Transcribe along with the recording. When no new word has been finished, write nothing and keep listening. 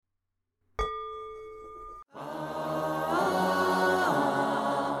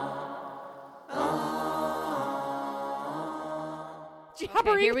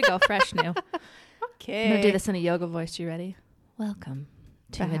Okay, here we go. Fresh new. Okay. I'm going to do this in a yoga voice. You ready? Welcome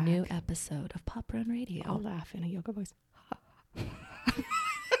to a new episode of Pop Run Radio. I'll laugh in a yoga voice.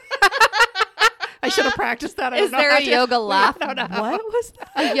 I should have practiced that. Is there a yoga laugh? I don't know. What was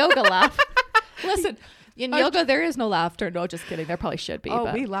that? A yoga laugh. Listen, in yoga, there is no laughter. No, just kidding. There probably should be. Oh,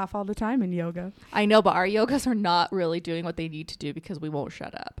 but we laugh all the time in yoga. I know, but our yogas are not really doing what they need to do because we won't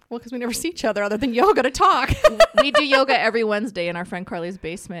shut up. Well, because we never see each other other than yoga to talk. We do yoga every Wednesday in our friend Carly's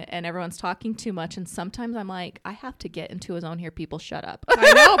basement, and everyone's talking too much. And sometimes I'm like, I have to get into a zone here. People, shut up.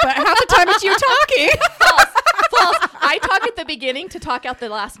 I know, but half the time it's you talking. False. I talk at the beginning to talk out the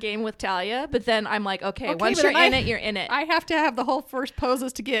last game with Talia, but then I'm like, okay once you're in it, you're in it. I have to have the whole first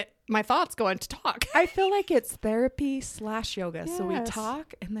poses to get my thoughts going to talk. I feel like it's therapy / yoga. Yes. So we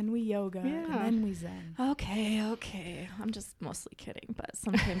talk and then we yoga and then we zen. Okay. I'm just mostly kidding, but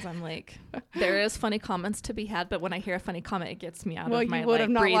sometimes I'm like, there is funny comments to be had, but when I hear a funny comment, it gets me out of my Well, you would have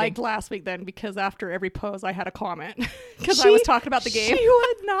not breathing. liked last week then, because after every pose I had a comment because I was talking about the game. She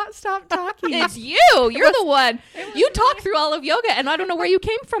would not stop talking. It's you. You're the one. You talk through all of yoga, and I don't know where you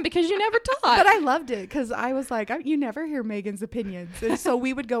came from because you never talk. But I loved it because I was like, you never hear Megan's opinions. And so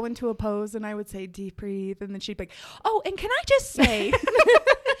we would go into a pose and I would say, deep breathe. And then she'd be like, oh, and can I just say,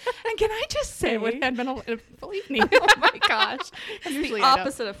 It would have been a full evening. Oh my gosh. It's Usually the I don't.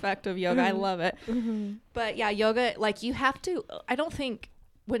 opposite effect of yoga. I love it. Mm-hmm. But yeah, yoga, like you have to, I don't think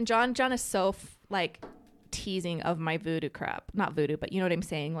when John is so teasing of my voodoo crap, not voodoo, but you know what I'm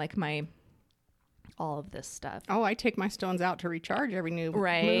saying? Like all of this stuff. Oh, I take my stones out to recharge every new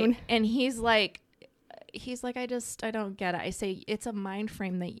Right. moon. And he's like, I don't get it. I say it's a mind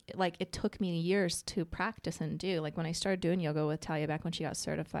frame that like it took me years to practice and do. Like when I started doing yoga with Talia back when she got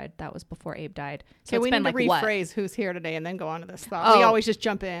certified, that was before Abe died. So Okay, it's we been need to like rephrase who's here today and then go on to this thought. Oh. We always just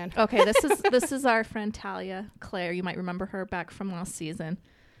jump in. Okay, this is our friend Talia, Clare. You might remember her back from last season.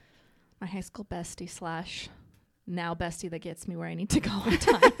 My high school bestie / now bestie that gets me where I need to go on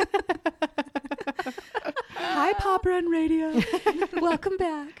time. Hi, Pop Run Radio. Welcome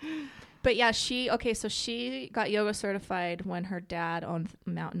back. But yeah, she got yoga certified when her dad owned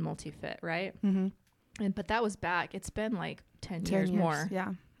Mountain Multifit, right? Mm-hmm. But that was back. It's been like 10 years more.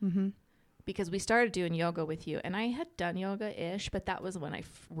 Yeah. Mm-hmm. Because we started doing yoga with you, and I had done yoga-ish, but that was when I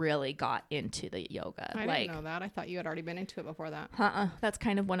really got into the yoga. I didn't know that. I thought you had already been into it before that. That's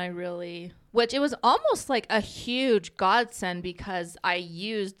kind of when I which it was almost like a huge godsend because I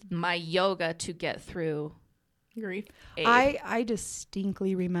used my yoga to get through Grief. Abe. I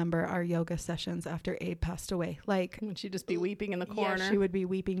distinctly remember our yoga sessions after Abe passed away. Like, Would she just be weeping in the corner? yeah, she would be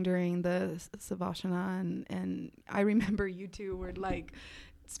weeping during the Savasana, and I remember you two were like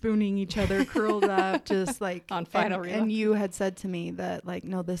spooning each other, curled up, just like On final relapse. and you had said to me that like,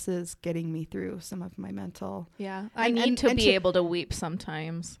 no, this is getting me through some of my mental. Yeah, I And- need and- to and be to- able to weep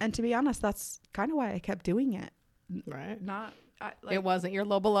sometimes. And to be honest, that's kind of why I kept doing it. Right. Not It wasn't your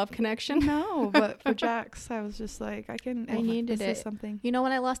Lobo Love connection? no, but for Jax, I was just like, I needed it. Is something. You know,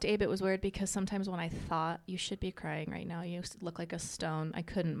 when I lost Abe, it was weird because sometimes when I thought you should be crying right now, you look like a stone, I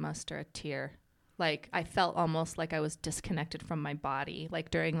couldn't muster a tear. Like I felt almost like I was disconnected from my body. Like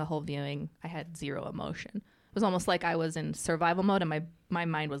during the whole viewing, I had zero emotion. It was almost like I was in survival mode and my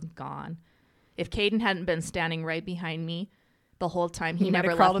mind was gone. If Caden hadn't been standing right behind me the whole time, he You might never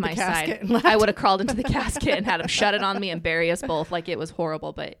have crawled left in my the casket side. and left. I would have crawled into the casket and had him shut it on me and bury us both. Like it was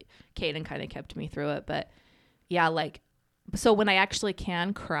horrible, but Caden kind of kept me through it. But yeah, like, so when I actually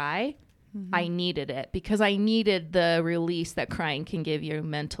can cry, I needed it because I needed the release that crying can give you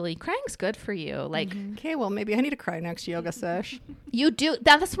mentally. Crying's good for you. Like Okay, well, maybe I need to cry next yoga sesh. you do.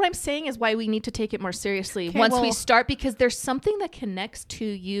 That's what I'm saying is why we need to take it more seriously Okay, once we well- start, because there's something that connects to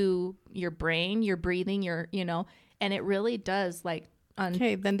you, your brain, your breathing, and it really does like.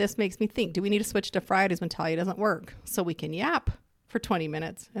 Okay, then this makes me think, do we need to switch to Fridays when Talia doesn't work so we can yap for 20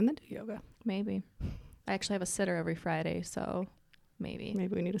 minutes and then do yoga? Maybe. I actually have a sitter every Friday, so maybe.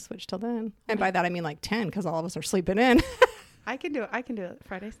 Maybe we need to switch till then. And by that, I mean like 10 because all of us are sleeping in. I can do it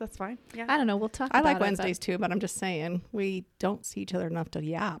Fridays. That's fine. Yeah. I don't know. We'll talk I about like it, but- Wednesdays too, but I'm just saying we don't see each other enough to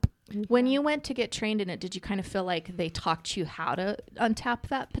yap. When you went to get trained in it, did you kind of feel like they taught you how to untap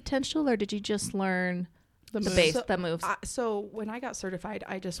that potential, or did you just learn the moves. moves? So when I got certified,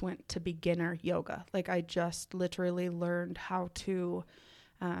 I just went to beginner yoga. Like I just literally learned how to,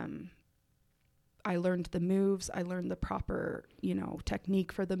 I learned the moves. I learned the proper,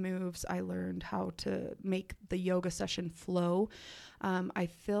 technique for the moves. I learned how to make the yoga session flow. I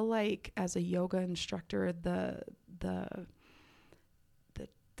feel like as a yoga instructor,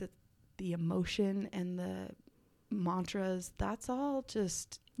 the emotion and mantras, that's all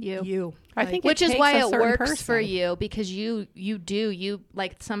just you. I think which it is takes why a it certain works for person. you, because you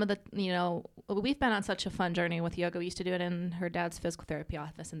like some of the, we've been on such a fun journey with yoga. We used to do it in her dad's physical therapy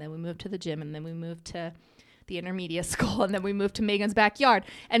office, and then we moved to the gym, and then we moved to the intermediate school, and then we moved to Megan's backyard,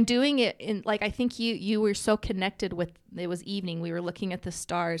 and doing it in, like, I think you were so connected with, it was evening, we were looking at the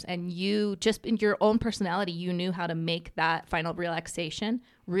stars, and you just in your own personality, you knew how to make that final relaxation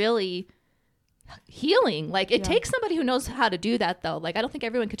really healing. Like, it takes somebody who knows how to do that, though. Like, I don't think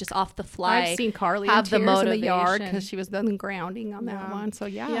everyone could just off the fly. I've seen Carly have in tears in the yard motivation. because she was done grounding on that one. So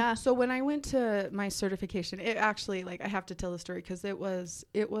Yeah. So when I went to my certification, it actually, like, I have to tell the story because it was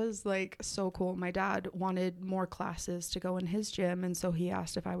like so cool. My dad wanted more classes to go in his gym, and so he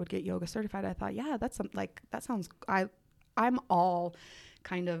asked if I would get yoga certified. I thought, yeah, that sounds. I'm all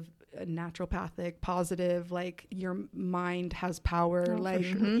kind of naturopathic, positive, like your mind has power, like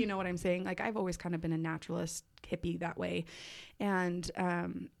you know what I'm saying? Like, I've always kind of been a naturalist hippie that way. And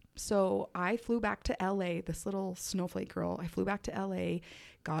so I flew back to LA, this little snowflake girl. I flew back to LA,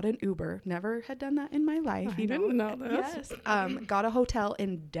 got an Uber, never had done that in my life. I didn't know this. Yes. Got a hotel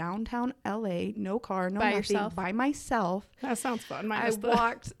in downtown LA, no car, no By nothing, yourself? by myself. That sounds fun. I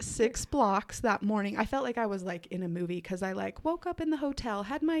walked 6 blocks that morning. I felt like I was like in a movie because I like woke up in the hotel,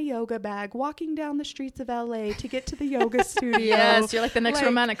 had my yoga bag, walking down the streets of LA to get to the yoga studio. Yes, you're like the next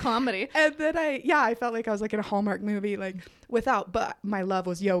romantic comedy. And then I felt like I was like in a Hallmark movie, like but my love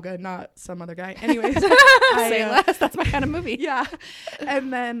was yoga, not some other guy. Anyways, Say less. That's my kind of movie. yeah.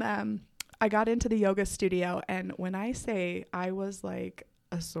 And then I got into the yoga studio, and when I say I was like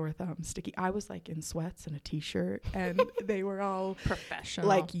a sore thumb sticky, I was like in sweats and a t-shirt, and they were all Professional.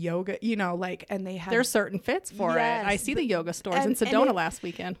 like yoga, like, and they had There's certain fits for Yes, it. I see the yoga stores in and Sedona it- last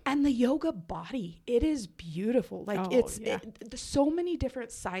weekend. and the yoga body, it is beautiful. Like, there's so many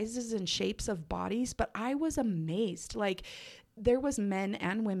different sizes and shapes of bodies, but I was amazed. Like, there was men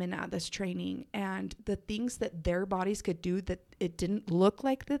and women at this training, and the things that their bodies could do that it didn't look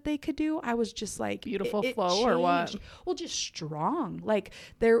like that they could do, I was just like, Beautiful it flow or what? changed. Well, just strong. Like,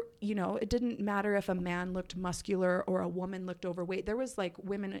 there, it didn't matter if a man looked muscular or a woman looked overweight. There was like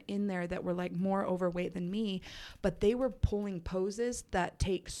women in there that were like more overweight than me, but they were pulling poses that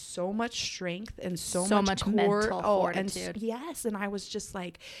take so much strength and so much core, mental fortitude. Yes, and I was just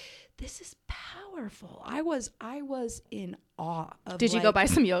like, this is powerful. I was in awe of. Did you go buy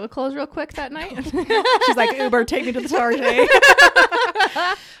some yoga clothes real quick that night? She's like, Uber, take me to the Target.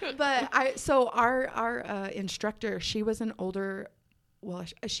 But our instructor, she was an older. Well,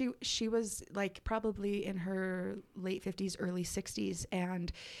 she was like probably in her late 50s, early 60s,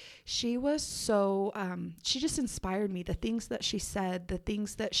 and she was so she just inspired me. The things that she said, the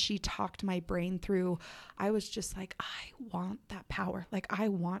things that she talked my brain through, I was just like, I want that power. Like, I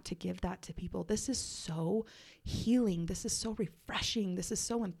want to give that to people. This is so healing. This is so refreshing. This is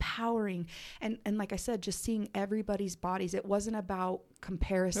so empowering. And like I said, just seeing everybody's bodies. It wasn't about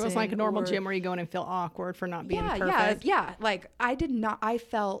comparison. It was like a normal gym where you go in and feel awkward for not being perfect. Yeah. Like, I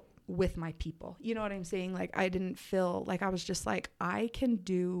felt with my people. You know what I'm saying? Like, I didn't feel like, I was just like, I can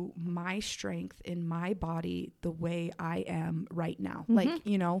do my strength in my body the way I am right now. Like,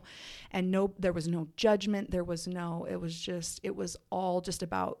 and there was no judgment. It was all just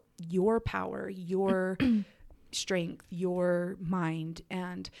about your power, your strength, your mind.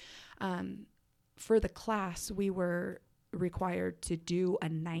 And for the class, we were required to do a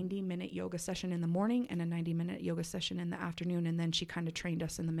 90-minute yoga session in the morning and a 90-minute yoga session in the afternoon, and then she kind of trained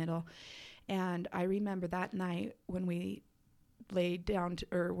us in the middle. And I remember that night when we laid down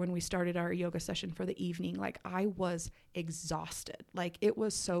when we started our yoga session for the evening, like, I was exhausted. Like, it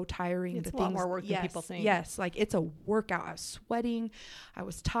was so tiring. It's a lot more work than people think. Yes, like, it's a workout. I was sweating, I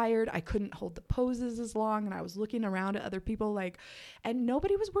was tired, I couldn't hold the poses as long, and I was looking around at other people, like, and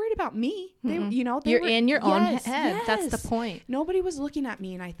nobody was worried about me. They, You're in your own head. That's the point. Nobody was looking at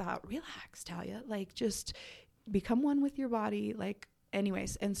me, and I thought, relax, Talia, like, just become one with your body. Like,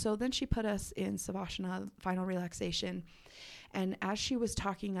 anyways. And so then she put us in Savasana, final relaxation. And as she was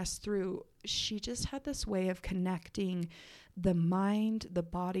talking us through, she just had this way of connecting the mind, the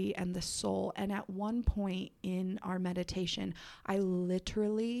body, and the soul. And at one point in our meditation, I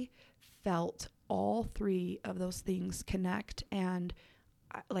literally felt all three of those things connect. And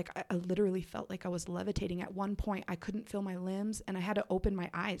I literally felt like I was levitating. At one point, I couldn't feel my limbs, and I had to open my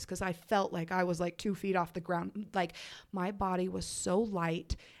eyes because I felt like I was like 2 feet off the ground. Like, my body was so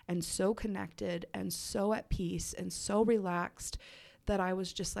light and so connected and so at peace and so relaxed that I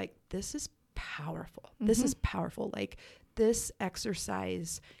was just like, this is powerful. Mm-hmm. This is powerful. Like, this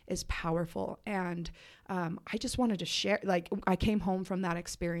exercise is powerful. And I just wanted to share, like, I came home from that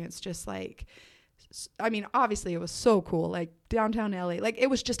experience just like I mean, obviously it was so cool, like downtown LA, like it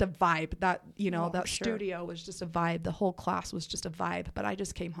was just a vibe that, you know, that studio was just a vibe. The whole class was just a vibe, but I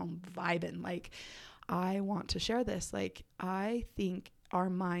just came home vibing. Like, I want to share this. Like, I think our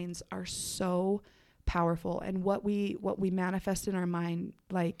minds are so powerful, and what we manifest in our mind,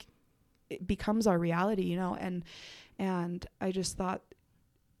 like, it becomes our reality, you know. And I just thought,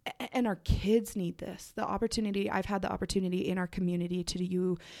 and our kids need this. I've had the opportunity in our community to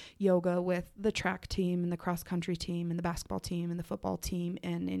do yoga with the track team and the cross country team and the basketball team and the football team,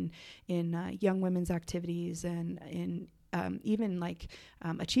 and in young women's activities, and in even like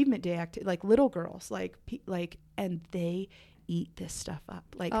achievement day like little girls, like and they eat this stuff up.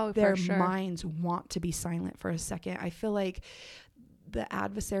 Like, their minds want to be silent for a second. I feel like the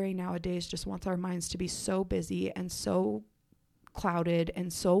adversary nowadays just wants our minds to be so busy and so clouded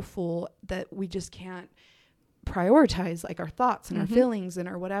and so full that we just can't prioritize like our thoughts and our feelings and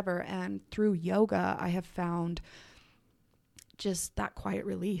our whatever. And through yoga, I have found just that quiet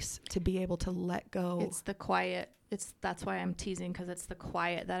release to be able to let go. It's the quiet. That's why I'm teasing, because it's the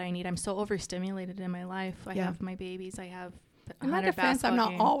quiet that I need. I'm so overstimulated in my life. I have my babies. I have in my defense, I'm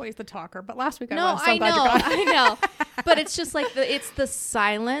not always the talker, but last week I was. So glad you got it. I know. But it's just like it's the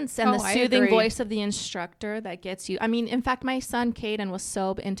silence and the soothing voice of the instructor that gets you. I mean, in fact, my son Caden was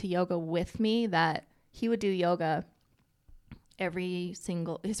so into yoga with me that he would do yoga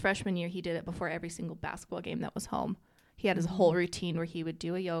his freshman year. He did it before every single basketball game that was home. He had his whole routine where he would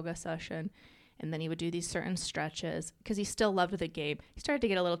do a yoga session, and then he would do these certain stretches because he still loved the game. He started to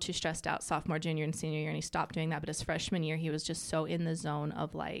get a little too stressed out sophomore, junior, and senior year, and he stopped doing that. But his freshman year, he was just so in the zone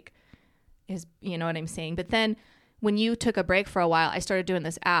of like you know what I'm saying? But then when you took a break for a while, I started doing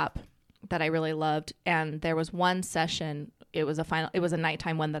this app that I really loved. And there was one session, it was a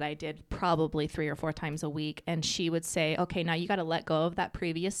nighttime one that I did probably 3 or 4 times a week. And she would say, okay, now you got to let go of that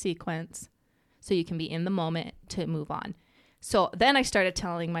previous sequence so you can be in the moment to move on. So then I started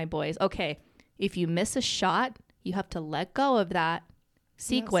telling my boys, okay, if you miss a shot, you have to let go of that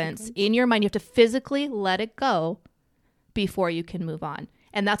sequence in your mind. You have to physically let it go before you can move on.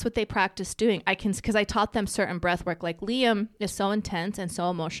 And that's what they practice doing. Because I taught them certain breath work. Like, Liam is so intense and so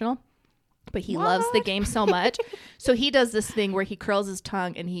emotional, but he loves the game so much. So he does this thing where he curls his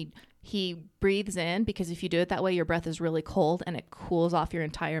tongue and he breathes in, because if you do it that way, your breath is really cold and it cools off your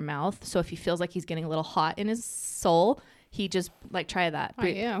entire mouth. So if he feels like he's getting a little hot in his soul, he just try that. I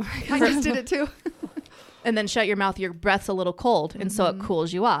am. I just did it too. And then shut your mouth. Your breath's a little cold. And so it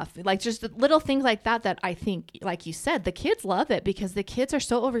cools you off. Like, just little things like that I think, like you said, the kids love it because the kids are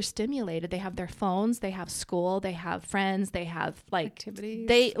so overstimulated. They have their phones, they have school, they have friends, they have like activities.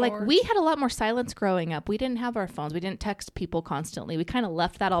 We had a lot more silence growing up. We didn't have our phones. We didn't text people constantly. We kind of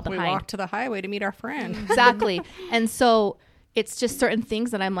left that all behind. We walked to the highway to meet our friend. Exactly. And so it's just certain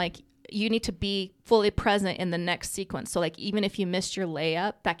things that I'm like, you need to be fully present in the next sequence. So like, even if you missed your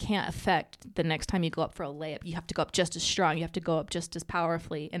layup, that can't affect the next time you go up for a layup. You have to go up just as strong. You have to go up just as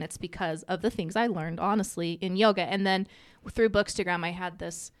powerfully. And it's because of the things I learned, honestly, in yoga. And then through Bookstagram, I had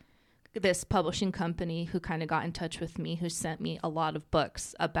this publishing company who kind of got in touch with me, who sent me a lot of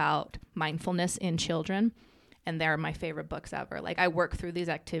books about mindfulness in children. And they're my favorite books ever. Like, I work through these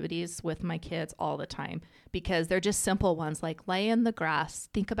activities with my kids all the time because they're just simple ones, like lay in the grass.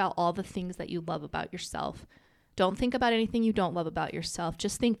 Think about all the things that you love about yourself. Don't think about anything you don't love about yourself.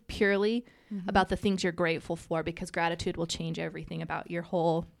 Just think purely about the things you're grateful for, because gratitude will change everything about your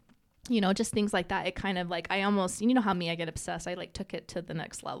whole, just things like that. It kind of like, I almost, how me, I get obsessed. I like took it to the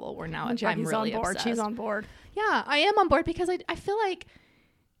next level where now I'm really on board. obsessed. She's on board. Yeah, I am on board because I feel like,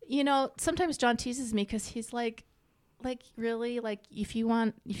 sometimes John teases me because he's like really, like, if you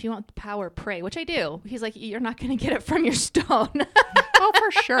want the power, pray, which I do. He's like, you're not going to get it from your stone. Oh,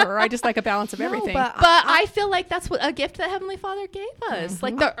 for sure. I just like a balance of everything. But I feel like that's what a gift that Heavenly Father gave us.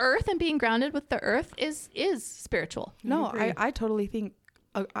 Like, the earth and being grounded with the earth is spiritual. No, I totally think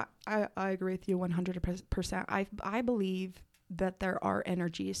I agree with you 100%. I believe that there are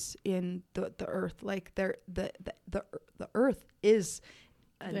energies in the earth. Like, the earth is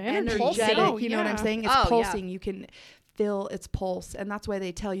an energetic, you know what I'm saying? It's pulsing. Yeah. You can feel its pulse, and that's why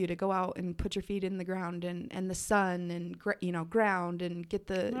they tell you to go out and put your feet in the ground and the sun and ground and get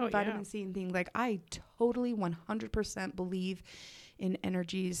the vitamin C and things. Like, I totally 100% believe in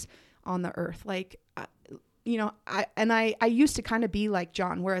energies on the earth. Like, I used to kind of be like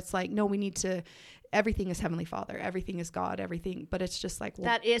John, where it's like, no, we need to. Everything is Heavenly Father. Everything is God. Everything. But it's just like, well,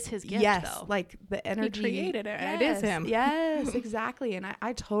 that is his gift, yes, though. Like, the energy. He created it. Yes, it is him. Yes, exactly. And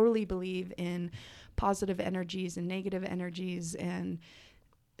I totally believe in positive energies and negative energies. And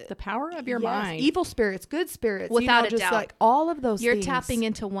The power of your yes, mind. evil spirits, good spirits, Without a just doubt. like all of those You're things. tapping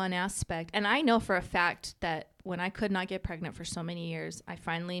into one aspect. And I know for a fact that when I could not get pregnant for so many years,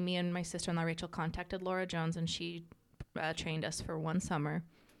 me and my sister-in-law Rachel contacted Laura Jones, and she trained us for one summer.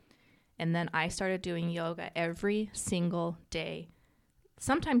 And then I started doing yoga every single day,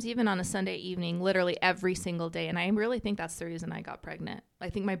 sometimes even on a Sunday evening, literally every single day. And I really think that's the reason I got pregnant.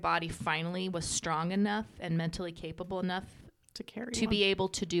 I think my body finally was strong enough and mentally capable enough to be able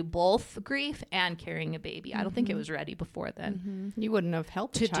to do both grief and carrying a baby. I don't think it was ready before then. You wouldn't have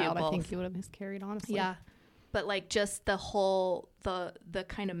helped To a child. do I think both. you would have miscarried, honestly. Yeah. But like just the whole, the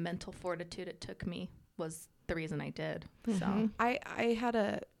kind of mental fortitude it took me was the reason I did. So I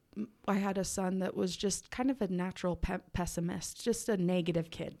had a son that was just kind of a natural pessimist, just a negative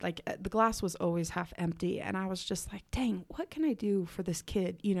kid. Like the glass was always half empty. And I was just like, dang, what can I do for this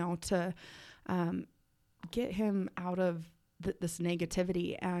kid, to get him out of this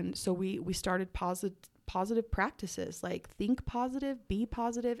negativity? And so we started positive practices, like think positive, be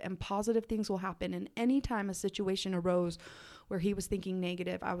positive, and positive things will happen. And anytime a situation arose where he was thinking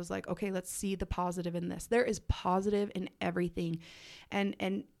negative, I was like, okay, let's see the positive in this. There is positive in everything.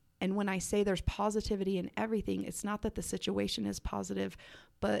 And when I say there's positivity in everything, it's not that the situation is positive,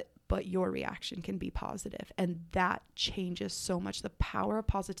 but your reaction can be positive. And that changes so much. The power of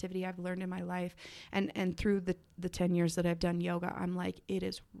positivity I've learned in my life. And through the 10 years that I've done yoga, I'm like, it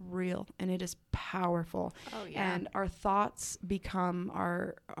is real and it is powerful. Oh, yeah. And our thoughts become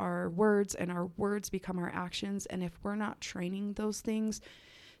our words, and our words become our actions. And if we're not training those things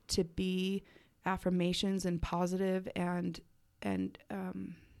to be affirmations and positive and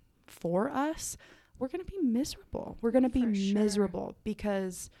for us, we're going to be miserable. We're going to be miserable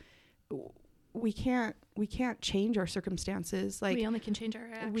because we can't change our circumstances. Like we only can change our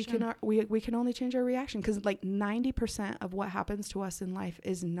reaction. We can only change our reaction, because like 90% of what happens to us in life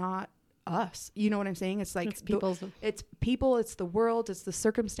is not us. You know what I'm saying? It's like It's people, it's the world, it's the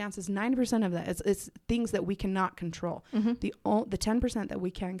circumstances. 90% of that it's things that we cannot control. The 10% that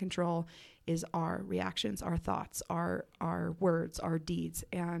we can control is our reactions, our thoughts, our words, our deeds.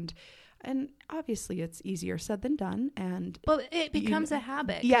 And obviously it's easier said than done. But it becomes a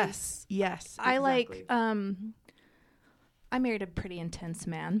habit. Yes. I exactly. I married a pretty intense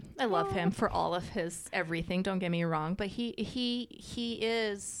man. I love him for all of his everything. Don't get me wrong, but he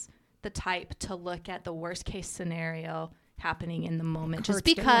is the type to look at the worst case scenario happening in the moment, just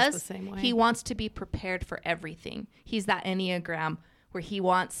because he wants to be prepared for everything. He's that Enneagram where he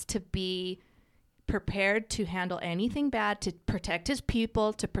wants to be prepared to handle anything bad, to protect his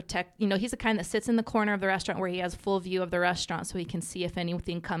people, to protect, he's the kind that sits in the corner of the restaurant where he has full view of the restaurant so he can see if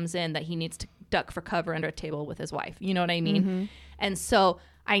anything comes in that he needs to duck for cover under a table with his wife. You know what I mean? And so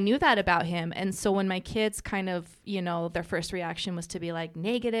I knew that about him. And so when my kids kind of, their first reaction was to be like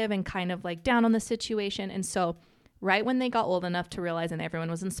negative and kind of like down on the situation. And so right when they got old enough to realize, and everyone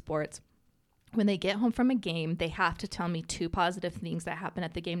was in sports, when they get home from a game, they have to tell me 2 positive things that happen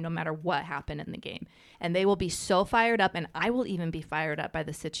at the game, no matter what happened in the game. And they will be so fired up, and I will even be fired up by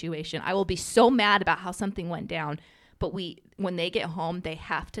the situation. I will be so mad about how something went down. But when they get home, they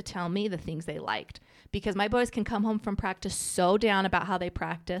have to tell me the things they liked. Because my boys can come home from practice so down about how they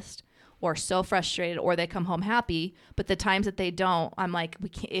practiced, or so frustrated, or they come home happy. But the times that they don't, I'm like,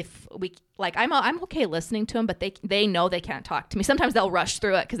 I'm okay listening to them, but they know they can't talk to me. Sometimes they'll rush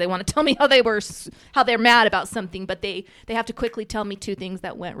through it because they want to tell me how they're mad about something, but they have to quickly tell me 2 things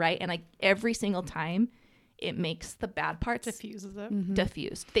that went right. And every single time, it makes the bad parts diffuses it.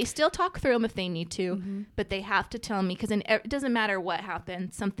 Diffused. They still talk through them if they need to, but they have to tell me, because it doesn't matter what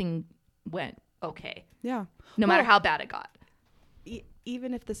happened, something went okay. Yeah. No matter how bad it got.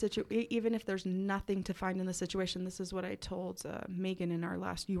 Even if even if there's nothing to find in the situation, this is what I told Megan in our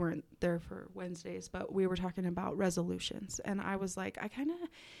last, you weren't there for Wednesdays, but we were talking about resolutions. And I was like, I kind of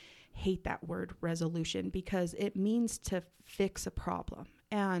hate that word resolution, because it means to fix a problem.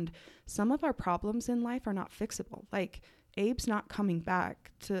 And some of our problems in life are not fixable. Like Abe's not coming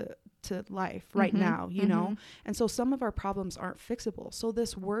back to life right now, you know? And so some of our problems aren't fixable. So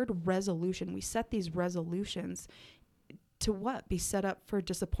this word resolution, we set these resolutions to what? Be set up for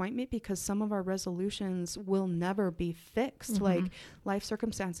disappointment, because some of our resolutions will never be fixed, like life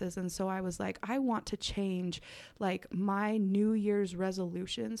circumstances. And so I was like, I want to change like my New Year's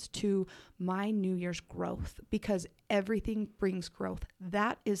resolutions to my New Year's growth, because everything brings growth.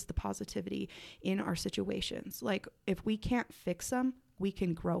 That is the positivity in our situations. Like if we can't fix them, we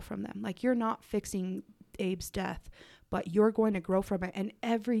can grow from them. Like you're not fixing Abe's death, but you're going to grow from it. And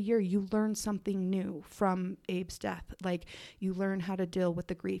every year you learn something new from Abe's death. Like, you learn how to deal with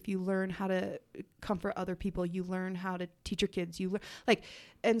the grief. You learn how to comfort other people. You learn how to teach your kids.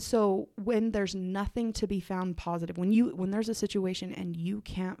 And so when there's nothing to be found positive, when there's a situation and you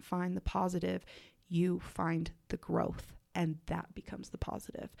can't find the positive, you find the growth. And that becomes the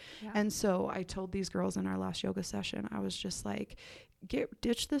positive. Yeah. And so I told these girls in our last yoga session, I was just like,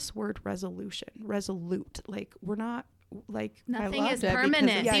 ditch this word resolute. Like, we're not, like, nothing is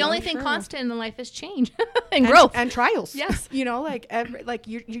permanent. The only thing constant in life is change and growth and trials. Yes. You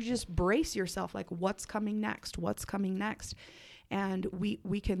just brace yourself. Like, what's coming next? And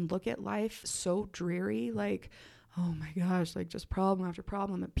we can look at life so dreary, like, oh my gosh, like, just problem after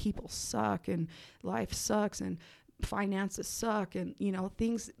problem, and people suck, and life sucks, and finances suck, and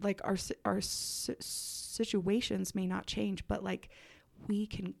things like our situations may not change, but like, we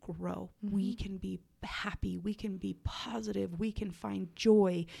can grow. Mm-hmm. We can be happy. We can be positive. We can find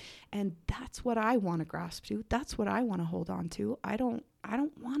joy. And that's what I want to grasp to. That's what I want to hold on to. I don't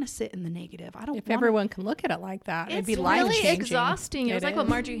want to sit in the negative. If everyone can look at it like that, it'd be life-changing. It's really exhausting. It was like what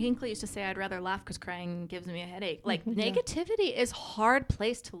Marjorie Hinckley used to say, I'd rather laugh because crying gives me a headache. Like, negativity is a hard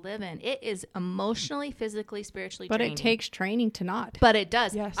place to live in. It is emotionally, physically, spiritually draining. But it takes training to not. But it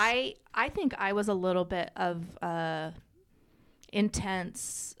does. Yes. I think I was a little bit of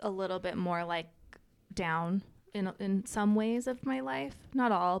intense, a little bit more like down in some ways of my life.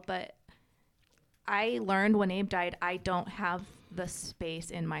 Not all, but I learned when Abe died, I don't have the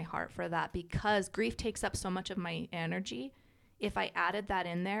space in my heart for that, because grief takes up so much of my energy. If I added that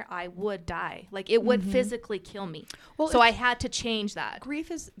in there, I would die. Like, it would physically kill me. Well, so I had to change that.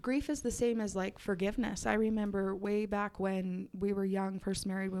 Grief is the same as like forgiveness. I remember way back when we were young, first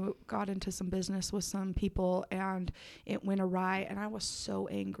married, we got into some business with some people and it went awry, and I was so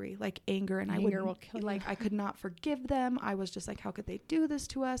angry, like anger will kill you. Like, I could not forgive them. I was just like, how could they do this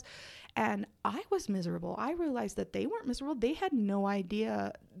to us? And I was miserable. I realized that they weren't miserable. They had no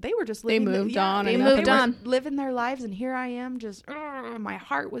idea. They were just living. They moved on. They moved on, living their lives, and here I am, just my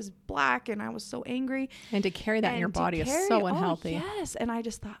heart was black, and I was so angry. And to carry that in your body is so unhealthy. Yes, and I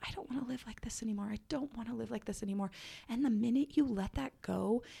just thought, I don't want to live like this anymore. I don't want to live like this anymore. And the minute you let that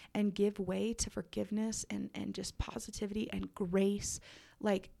go and give way to forgiveness and just positivity and grace,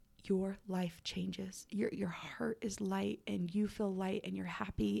 like, your life changes. Your heart is light, and you feel light, and you're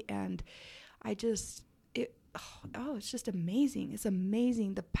happy. And it's just amazing. It's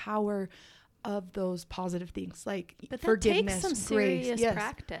amazing the power of those positive things, like forgiveness, takes some serious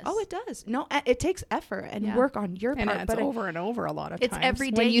practice. Oh, it does. No, it takes effort and work on your part. And it's over and over a lot of times. It's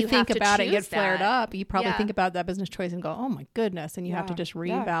every day when you think about it, get flared that. up. You probably think about that business choice and go, "Oh my goodness!" And you have to just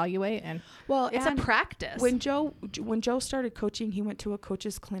reevaluate. And it's a practice. When Joe started coaching, he went to a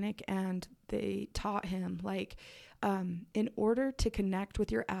coach's clinic, and they taught him, like, in order to connect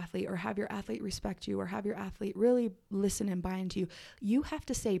with your athlete, or have your athlete respect you, or have your athlete really listen and buy into you, you have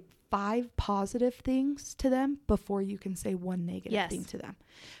to say 5 positive things to them before you can say 1 negative thing to them.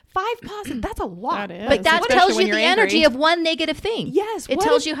 5 positive, that's a lot. That is. But that tells you the energy of 1 negative thing. Yes. It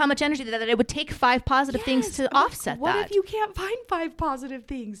tells you how much energy that it would take 5 positive things to offset what that. What if you can't find 5 positive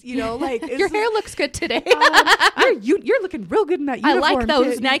things? Like, your hair looks good today. You're looking real good in that uniform. I like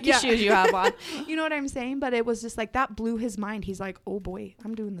those Nike shoes you have on. You know what I'm saying? But it was just like, that blew his mind. He's like, oh boy,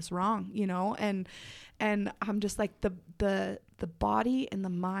 I'm doing this wrong, and I'm just like, the body and the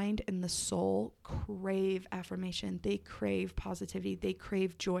mind and the soul crave affirmation. They crave positivity. They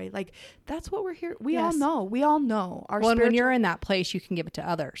crave joy. Like, that's what we're here. We all know. When you're in that place, you can give it to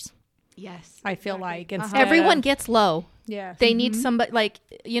others. Yes. I feel like everyone gets low. Yes. They need somebody, like,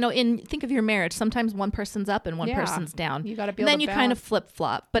 think of your marriage. Sometimes one person's up and one person's down. You got to be able to balance. And then you kind of flip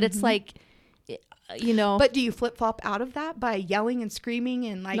flop. But it's like, But do you flip flop out of that by yelling and screaming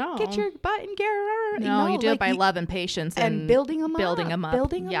and like, get your butt in gear? No, you do it by love and patience and building them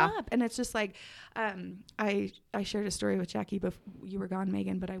up. And it's just like, I shared a story with Jackie before you were gone,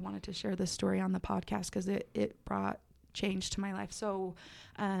 Megan, but I wanted to share this story on the podcast because it brought change to my life. So,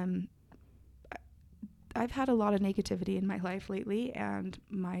 I've had a lot of negativity in my life lately, and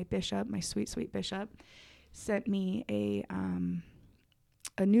my bishop, my sweet, sweet bishop, sent me a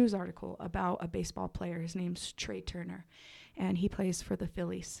news article about a baseball player. His name's Trey Turner, and he plays for the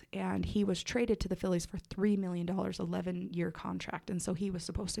Phillies, and he was traded to the Phillies for $3 million, 11-year contract. And so he was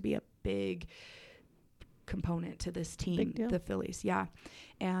supposed to be a big component to this team, the Phillies. Yeah.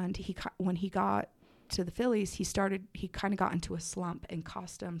 And when he got to the Phillies, he kind of got into a slump and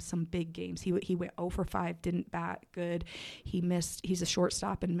cost him some big games. He went 0 for 5, didn't bat good. He's a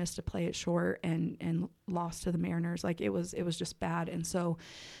shortstop and missed a play at short and lost to the Mariners. Like it was just bad. And so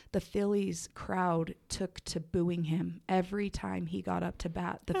the Phillies crowd took to booing him every time he got up to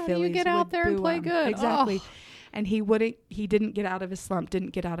bat. The How Phillies do you get out there and play him. good? Exactly. Oh. And he didn't get out of his slump,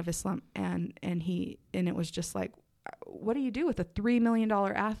 and it was just like, what do you do with a $3 million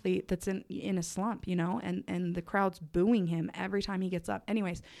athlete that's in a slump, you know, and the crowd's booing him every time he gets up.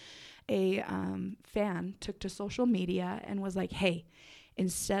 Anyways, a fan took to social media and was like, hey,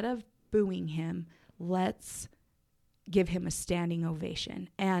 instead of booing him, let's give him a standing ovation.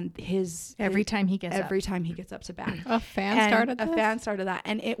 And every time he gets up to bat. A fan started that,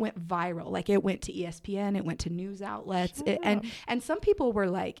 and it went viral. Like it went to ESPN, it went to news outlets, and some people were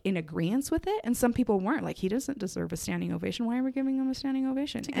like in agreement with it, and some people weren't. Like, he doesn't deserve a standing ovation. Why are we giving him a standing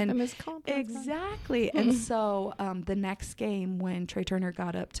ovation? To give him his confidence. Exactly. And so the next game when Trey Turner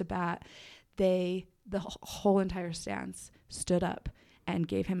got up to bat, the whole entire stands stood up and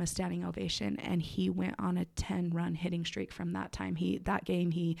gave him a standing ovation, and he went on a 10-run hitting streak from that time. That game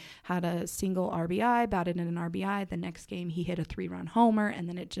he had a single RBI, batted in an RBI. The next game he hit a 3-run homer, and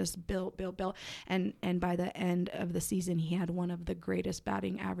then it just built. And by the end of the season, he had one of the greatest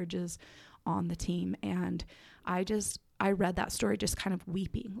batting averages on the team. And I read that story just kind of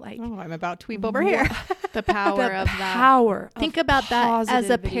weeping. Like, oh, I'm about to weep over here. The power of that. Power. Think about that as a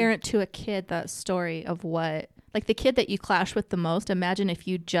positivity. parent to a kid, that story of what, like the kid that you clash with the most. Imagine if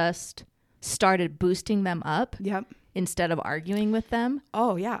you just started boosting them up instead of arguing with them.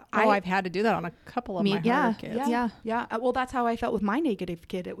 Oh, yeah. I've had to do that on a couple of my harder kids. Yeah. Well, that's how I felt with my negative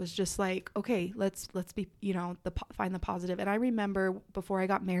kid. It was just like, okay, let's be, you know, find the positive. And I remember before I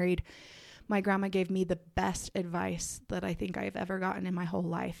got married, my grandma gave me the best advice that I think I've ever gotten in my whole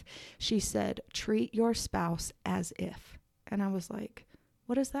life. She said, treat your spouse as if. And I was like,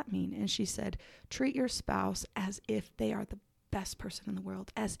 what does that mean? And she said, treat your spouse as if they are the best person in the world,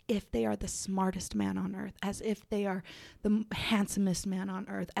 as if they are the smartest man on earth, as if they are the handsomest man on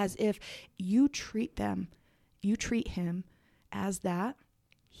earth, as if you treat him as that,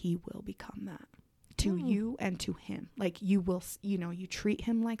 he will become that to you and to him. Like, you will, you know, you treat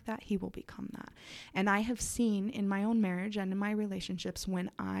him like that, he will become that. And I have seen in my own marriage and in my relationships, when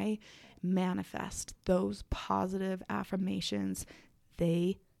I manifest those positive affirmations,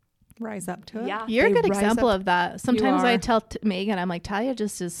 they rise up to it. Yeah, You're a good example of that. Sometimes I tell Megan, I'm like, Talia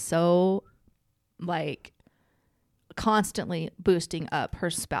just is so like constantly boosting up her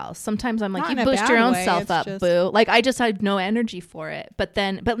spouse. Sometimes I'm like, you boost your own self up, boo. Like, I just had no energy for it. But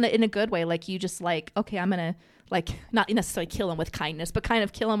in a good way, like, you just like, okay, I'm going to like not necessarily kill him with kindness, but kind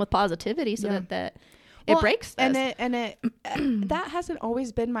of kill him with positivity so that it breaks this. And it that hasn't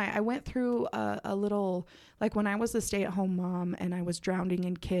always been I went through a little, like, when I was a stay-at-home mom and I was drowning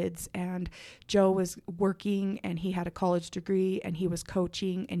in kids, and Joe was working and he had a college degree and he was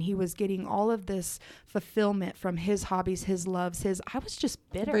coaching and he was getting all of this fulfillment from his hobbies, his loves, I was just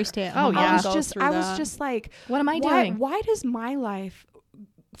bitter. Every stay-at-home I was just like, what am I doing? Why does my life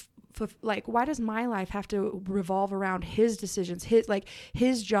why does my life have to revolve around his decisions,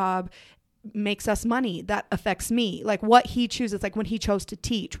 his job makes us money that affects me, like what he chooses. Like, when he chose to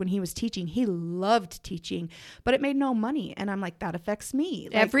teach, when he was teaching, he loved teaching, but it made no money, and I'm like, that affects me.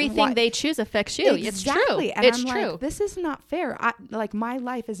 Like, everything they choose affects you. Exactly. It's true. And it's I'm true. like, this is not fair. My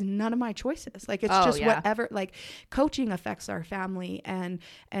life is none of my choices. Like, it's whatever. Like, coaching affects our family, and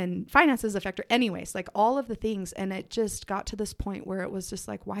finances affect her. Anyways, like, all of the things. And it just got to this point where it was just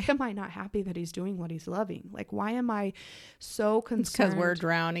like, why am I not happy that he's doing what he's loving? Like, why am I so concerned? Because we're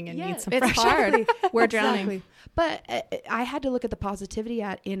drowning and need some it's hard. We're drowning. But I had to look at the positivity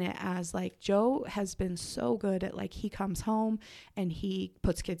in it as, like, Joe has been so good at, like, he comes home and he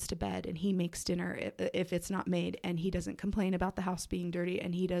puts kids to bed and he makes dinner if it's not made, and he doesn't complain about the house being dirty,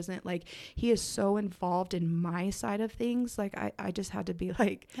 and he doesn't, like, he is so involved in my side of things. Like, I just had to be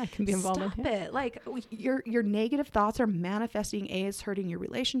like, I can be involved stop in it. it. Like, your negative thoughts are manifesting. It's hurting your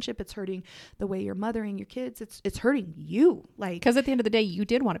relationship. It's hurting the way you're mothering your kids. It's hurting you. Like, because at the end of the day, you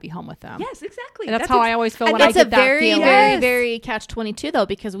did want to be home with them. Yes, exactly. And that's how I always feel when I get that feeling. It's a very, very catch-22 though,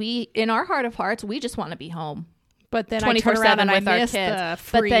 because we, in our heart of hearts, we just want to be home. But then 24/7 and with I our miss kids.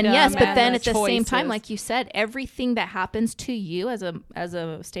 the But then at the choices. same time, like you said, everything that happens to you as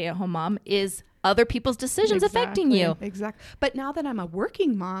a stay-at-home mom is other people's decisions affecting you. Exactly. But now that I'm a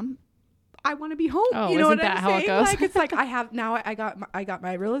working mom, I want to be home. Oh, you know isn't what that I'm how it saying? goes? Like, it's like I got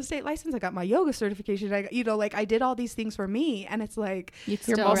my real estate license. I got my yoga certification. I did all these things for me. And it's like, You'd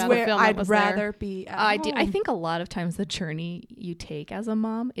Your still most rather fulfillment I'd was rather be at I home. think a lot of times the journey you take as a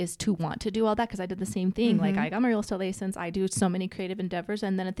mom is to want to do all that, because I did the same thing. Like, I got my real estate license. I do so many creative endeavors.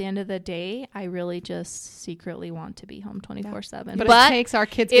 And then at the end of the day, I really just secretly want to be home 24/7. But it takes our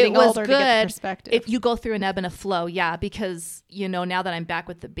kids getting older to get the perspective. If you go through an ebb and a flow, yeah, because, now that I'm back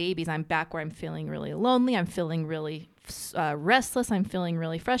with the babies, I'm back where I'm feeling really lonely. I'm feeling really restless. I'm feeling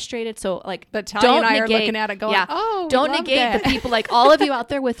really frustrated. So, like, But Talia and I are looking at it going, oh, don't we loved negate it. the people, like all of you out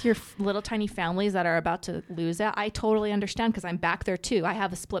there with your little tiny families that are about to lose it. I totally understand, because I'm back there too. I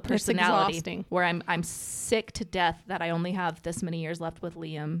have a split personality exhausting. where I'm sick to death that I only have this many years left with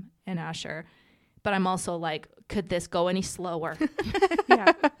Liam and Asher. But I'm also like, could this go any slower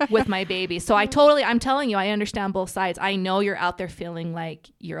with my baby? So I'm telling you, I understand both sides. I know you're out there feeling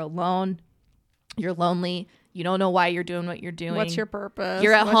like you're alone, you're lonely, you don't know why you're doing what you're doing. What's your purpose?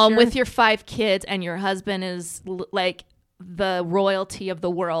 You're at home with your 5 kids, and your husband is like the royalty of the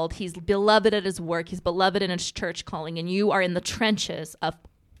world. He's beloved at his work. He's beloved in his church calling, and you are in the trenches of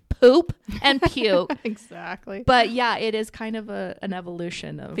poop and puke. Exactly. But yeah, it is kind of an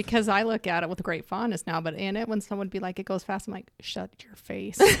evolution of, Because I look at it with great fondness now, but in it, when someone would be like, it goes fast, I'm like, shut your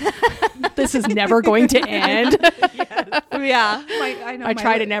face. This is never going to end. yeah. I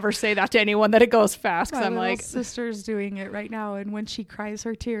try to never say that to anyone, that it goes fast, because I'm like, sister's doing it right now, and when she cries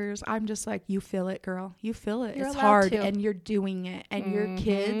her tears, I'm just like, you feel it, girl. You feel it. You're It's allowed hard, to. and you're doing it. And your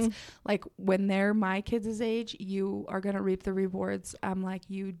kids, like when they're my kids' age, you are gonna reap the rewards. I'm like,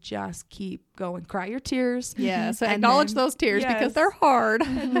 you just keep going, cry your tears. yes, And acknowledge then- those tears, yes. because they're hard.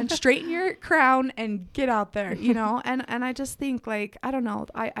 And then straighten your crown and get out there, and I just think, like, I don't know,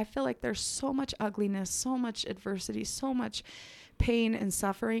 I feel like there's so much ugliness, so much adversity, so much pain and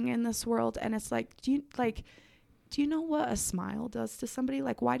suffering in this world. And it's like, do you know what a smile does to somebody?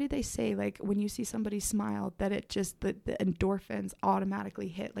 Like, why do they say, like, when you see somebody smile, that it just, the endorphins automatically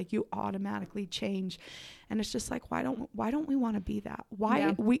hit, like you automatically change? And it's just like, why don't we want to be that?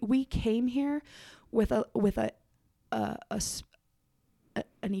 Why we came here with an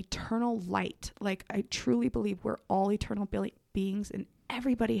eternal light. Like, I truly believe we're all eternal beings, and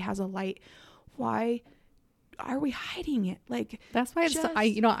everybody has a light. Why are we hiding it? Like, That's why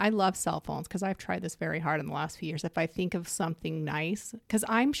I love cell phones, because I've tried this very hard in the last few years. If I think of something nice, because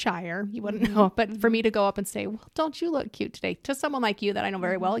I'm shyer, you wouldn't know, but for me to go up and say, well, don't you look cute today, to someone like you that I know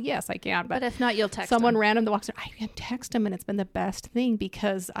very well, yes, I can. But if not, you'll text someone them. random that walks in, I can text them, and it's been the best thing,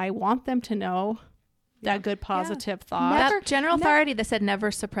 because I want them to know that good positive thought. That general authority that said never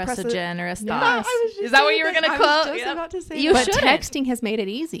suppress a generous thought. Yes. Is that what you were going to quote? I was just about to say You that. But shouldn't. texting has made it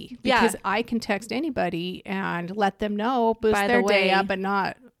easy, Yeah. because I can text anybody and let them know, boost By the their day way- up, and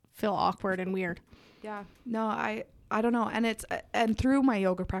not feel awkward and weird. Yeah. No, I don't know. And through my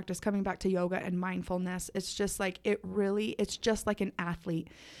yoga practice, coming back to yoga and mindfulness, it's just like, it's just like an athlete.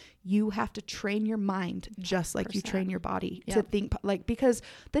 You have to train your mind just like you train your body to think, like, because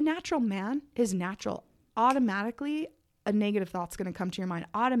the natural man is natural. Automatically, a negative thought's going to come to your mind.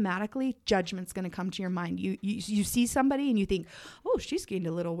 Automatically, judgment's going to come to your mind. You see somebody and you think, oh, she's gained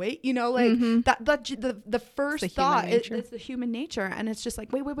a little weight, that the first thought, it's the human nature. And it's just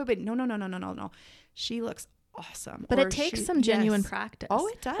like, wait, no. She looks awesome. But it takes some genuine practice. Oh,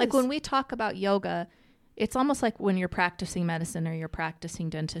 it does. Like, when we talk about yoga, it's almost like when you're practicing medicine or you're practicing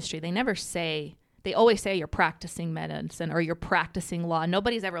dentistry. They always say you're practicing medicine or you're practicing law.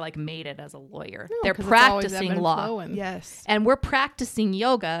 Nobody's ever like made it as a lawyer. No, they're 'cause it's always ebb practicing and law. flowing. Yes. And we're practicing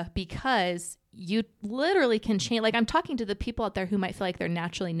yoga because you literally can change. Like, I'm talking to the people out there who might feel like they're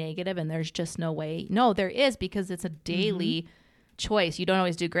naturally negative and there's just no way. No, there is, because it's a daily choice. You don't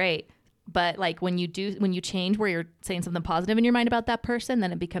always do great. But like when you change where you're saying something positive in your mind about that person,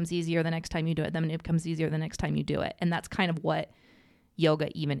 then it becomes easier the next time you do it. Then it becomes easier the next time you do it. And that's kind of what yoga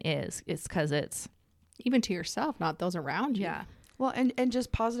even is. It's because it's Even to yourself, not those around you. yeah. Well, and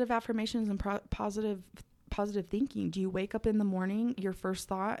just positive affirmations and positive thinking. Do you wake up in the morning, your first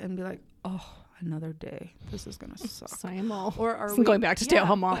thought, and be like, oh, another day. This is going to suck. Same old. Or are I'm we going back to stay at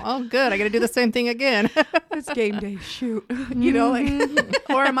home mom. Oh, good. I got to do the same thing again. It's game day. Shoot.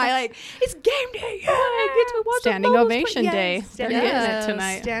 Or am I like, it's game day. Yeah, I get to watch Standing the Bulls ovation play. day. Yes, They're standing- getting it yes,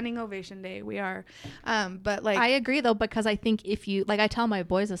 tonight. Standing ovation day. We are. But like, I agree though, because I think if you, like, I tell my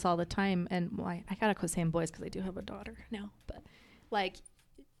boys this all the time, and I gotta quit saying boys because I do have a daughter now, but like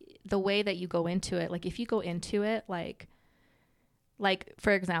the way that you go into it, like if you go into it, like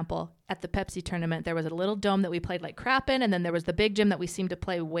for example, at the Pepsi tournament, there was a little dome that we played like crap in, and then there was the big gym that we seemed to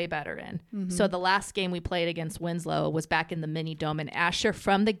play way better in. So the last game we played against Winslow was back in the mini dome, and Asher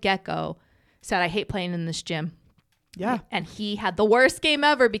from the get-go said, I hate playing in this gym. Yeah. And he had the worst game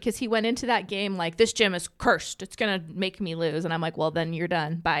ever because he went into that game like, this gym is cursed. It's going to make me lose. And I'm like, well, then you're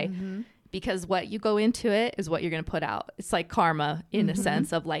done. Bye. Because what you go into it is what you're going to put out. It's like karma in a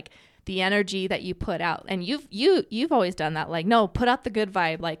sense of like the energy that you put out. And you've always done that. Like, no, put out the good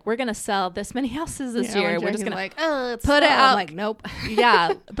vibe. Like, we're going to sell this many houses this year. We're just going to like, oh, it's put it out. I'm like, nope.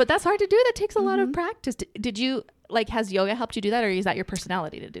 Yeah. But that's hard to do. That takes a lot of practice. Did you like, has yoga helped you do that, or is that your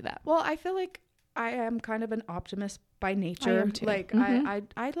personality to do that? Well, I feel like I am kind of an optimist by nature. I am too. Like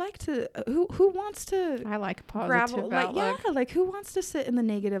I like to. Who wants to? I like positive outlook. Like who wants to sit in the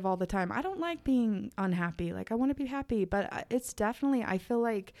negative all the time? I don't like being unhappy. Like I want to be happy, but it's definitely. I feel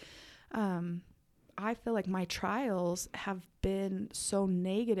like my trials have been so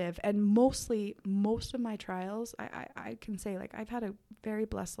negative, and most of my trials, I can say like I've had a very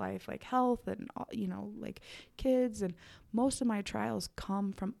blessed life, like health and like kids, and most of my trials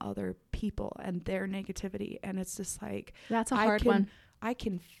come from other people and their negativity, and it's just like that's a hard one. I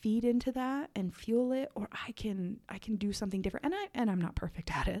can feed into that and fuel it, or I can do something different. And I'm not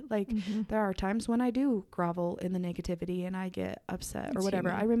perfect at it. Like there are times when I do grovel in the negativity and I get upset or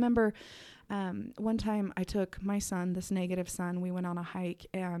whatever. I remember one time I took my son, this negative son, we went on a hike,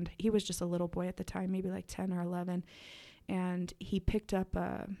 and he was just a little boy at the time, maybe like 10 or 11. And he picked up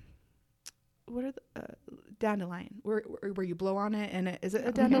dandelion where you blow on it, and is it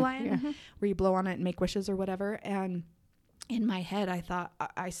a dandelion? Where you blow on it and make wishes or whatever. And in my head, I thought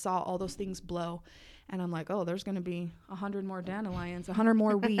I saw all those things blow, and I'm like, oh, there's going to be 100 more dandelions, 100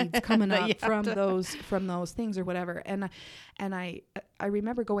 more weeds coming up from those things or whatever. And I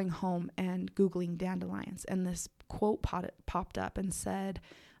remember going home and Googling dandelions, and this quote popped up and said,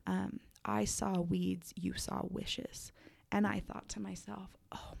 I saw weeds, you saw wishes. And I thought to myself,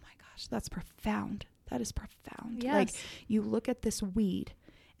 oh my gosh, that's profound. That is profound. Yes. Like, you look at this weed,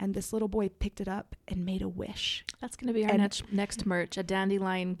 and this little boy picked it up and made a wish. That's going to be our next merch, a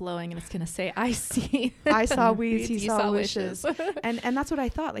dandelion blowing, and it's going to say, I saw weeds, he saw wishes. and that's what I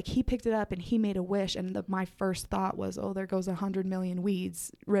thought. Like, he picked it up and he made a wish, and my first thought was, oh, there goes 100 million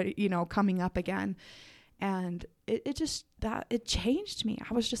weeds ready, coming up again. And it changed me.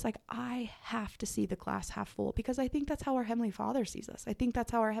 I was just like, I have to see the glass half full, because I think that's how our Heavenly Father sees us. I think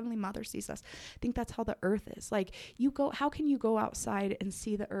that's how our Heavenly Mother sees us. I think that's how the earth is. Like, how can you go outside and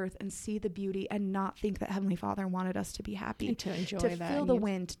see the earth and see the beauty and not think that Heavenly Father wanted us to be happy, and to enjoy to that, feel the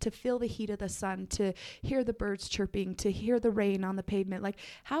wind, to feel the heat of the sun, to hear the birds chirping, to hear the rain on the pavement. Like,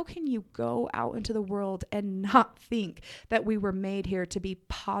 how can you go out into the world and not think that we were made here to be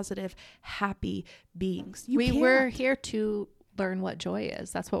positive, happy beings? We're here to learn what joy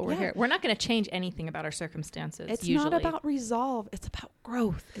is. That's what we're here. We're not going to change anything about our circumstances. It's usually not about resolve. It's about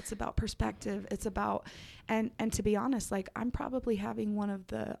growth. It's about perspective. It's about, and to be honest, like, I'm probably having one of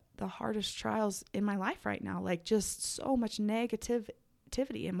the hardest trials in my life right now. Like, just so much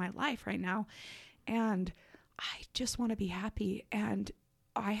negativity in my life right now. And I just want to be happy. And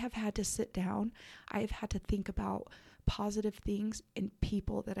I have had to sit down. I've had to think about positive things in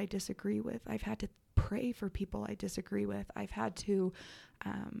people that I disagree with. I've had to pray for people I disagree with. I've had to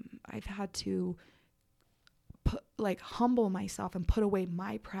humble myself and put away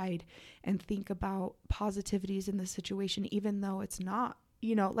my pride and think about positivities in the situation, even though it's not,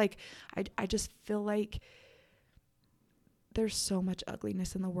 like, I just feel like there's so much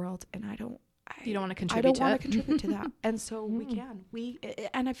ugliness in the world, and you don't want to contribute I don't to want it. to contribute to that. And so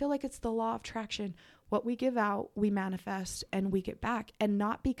and I feel like it's the law of attraction. What we give out, we manifest and we get back. And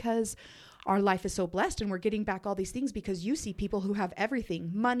not because our life is so blessed and we're getting back all these things, because you see people who have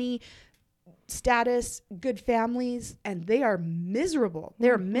everything, money, status, good families, and they are miserable.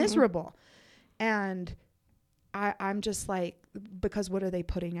 They're miserable. And I'm just like, because what are they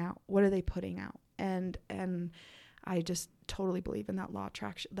putting out? What are they putting out? And I just totally believe in that law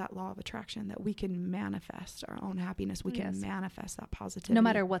of attraction, that we can manifest our own happiness. We can manifest that positivity. No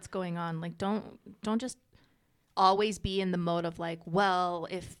matter what's going on. Like, don't just always be in the mode of like, well,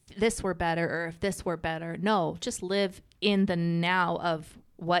 if this were better, or if this were better. No, just live in the now of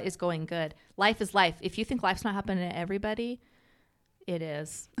what is going good. Life is life. If you think life's not happening to everybody, it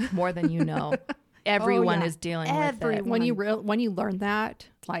is more than you know. Everyone is dealing with it. When you learn that,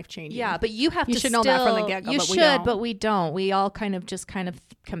 it's life changing. Yeah, but you should know that from the get go. You should, but we don't. We all kind of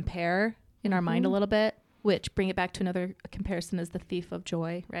compare in our mind a little bit. Which, bring it back to another comparison, is the thief of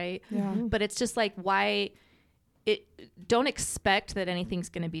joy, right? Yeah. But it's just like, don't expect that anything's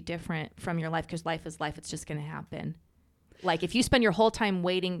going to be different from your life, because life is life. It's just going to happen. Like, if you spend your whole time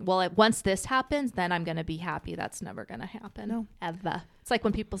waiting, well, once this happens, then I'm going to be happy. That's never going to happen. No. Ever. It's like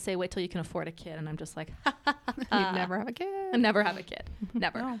when people say, wait till you can afford a kid. And I'm just like, you'd never have a kid. Never have a kid.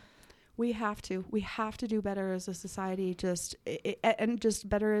 Never. No. We have to do better as a society, and just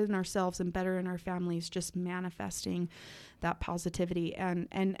better in ourselves and better in our families, just manifesting that positivity. And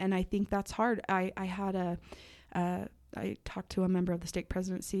I think that's hard. I talked to a member of the stake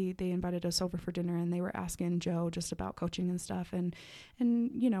presidency. They invited us over for dinner and they were asking Joe just about coaching and stuff. And,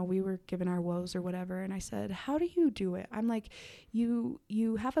 you know, we were giving our woes or whatever. And I said, how do you do it? I'm like, you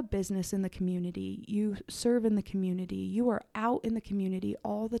have a business in the community. You serve in the community. You are out in the community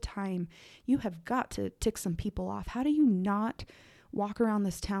all the time. You have got to tick some people off. How do you not walk around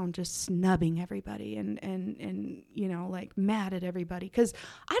this town just snubbing everybody and you know, like mad at everybody? Because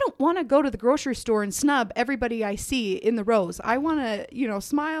I don't want to go to the grocery store and snub everybody I see in the rows. I want to, you know,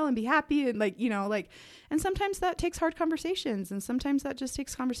 smile and be happy and like, you know, like, and sometimes that takes hard conversations and sometimes that just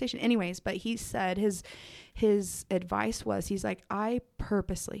takes conversation anyways. But he said his advice was, he's like, I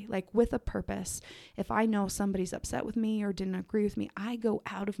purposely, like with a purpose, if I know somebody's upset with me or didn't agree with me, I go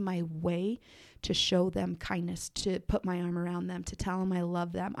out of my way to show them kindness, to put my arm around them, to tell them I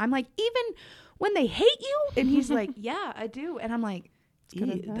love them. I'm like, even when they hate you? And he's like, yeah, I do. And I'm like, good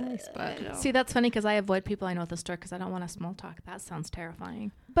advice, but see, that's funny because I avoid people I know at the store because I don't want to small talk. That sounds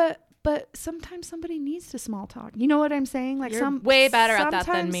terrifying. But sometimes somebody needs to small talk. You know what I'm saying? Like, you're way better at that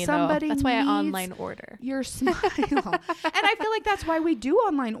than me, though. That's why I online order. Your smile. And I feel like that's why we do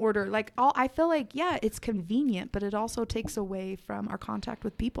online order. Like, I feel like, yeah, it's convenient, but it also takes away from our contact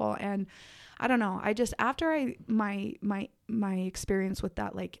with people. And I don't know. I just, after my experience with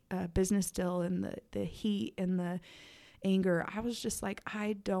that, like, business deal and the heat and the anger, I was just like,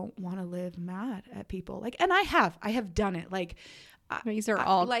 I don't want to live mad at people. Like, and I have done it. Like, these are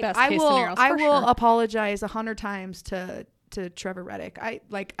all like, best case scenarios. I will apologize 100 times to Trevor Reddick.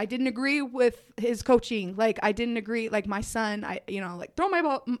 I didn't agree with his coaching. Like, I didn't agree. Like, my son, like, throw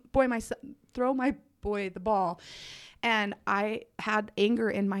my boy the ball. And I had anger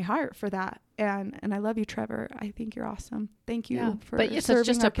in my heart for that. And I love you, Trevor. I think you're awesome. Thank you for serving it's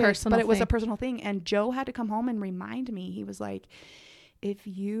just a personal But it was thing. a personal thing. And Joe had to come home and remind me. He was like, if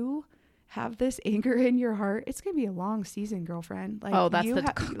you have this anger in your heart, it's going to be a long season, girlfriend. Like,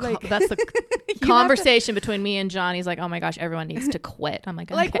 that's the conversation between me and John. He's like, oh my gosh, everyone needs to quit. I'm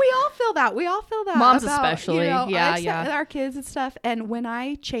like, okay. Like, we all feel that. Moms about, especially. You know, yeah. Our kids and stuff. And when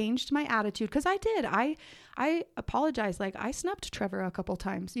I changed my attitude, because I did, I apologize. Like, I snubbed Trevor a couple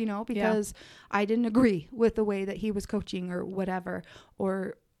times, you know, because I didn't agree with the way that he was coaching or whatever.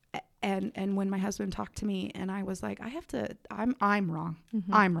 And when my husband talked to me and I was like, I'm wrong.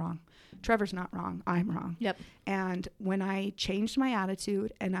 Mm-hmm. I'm wrong. Trevor's not wrong. I'm wrong. Yep. And when I changed my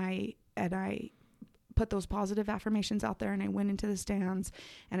attitude and I put those positive affirmations out there and I went into the stands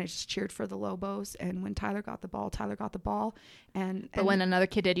and I just cheered for the Lobos. And when Tyler got the ball. But when another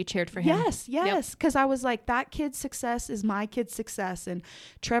kid did, you cheered for him. Yes. Because I was like, that kid's success is my kid's success and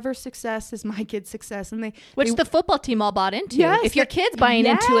Trevor's success is my kid's success. And Which the football team all bought into. Yes, if your kid's buying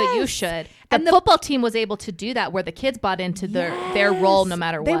into it, you should. And the football team was able to do that where the kids bought into their role no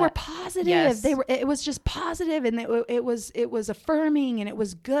matter what. They were positive. Yes. It was just positive and it was affirming and it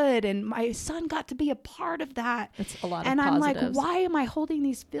was good. And my son got to be a part of that. It's a lot of and positives. I'm like, why am I holding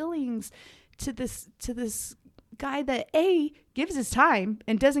these feelings to this guy that gives his time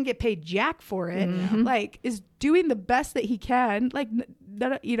and doesn't get paid jack for it, like is doing the best that he can, like,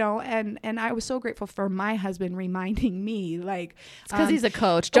 you know, and I was so grateful for my husband reminding me, like, it's because he's a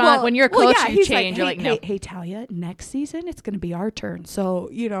coach, John. When you're a coach, you change. You're like, no. Hey, Talia, next season it's going to be our turn. So,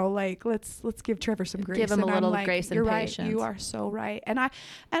 you know, like, let's give Trevor some grace. Give him a little like, grace and you're patience. Right. You are so right. And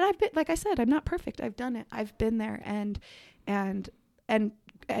I've been, like I said, I'm not perfect. I've done it. I've been there. And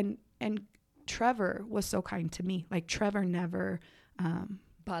Trevor was so kind to me. Like, Trevor never,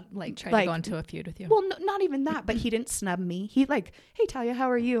 but like tried to go into a feud with you. Well, not even that, but he didn't snub me. He like, hey, Talia, how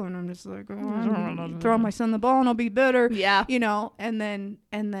are you? And I'm just like, I'm throwing my son the ball and I'll be better. Yeah. You know, and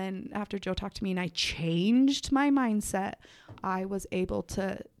then after Joe talked to me and I changed my mindset, I was able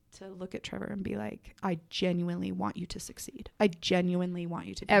to look at Trevor and be like, I genuinely want you to succeed. I genuinely want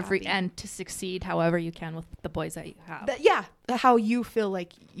you to be happy. And to succeed however you can with the boys that you have. How you feel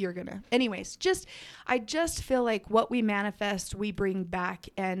like you're gonna. Anyways, I just feel like what we manifest, we bring back,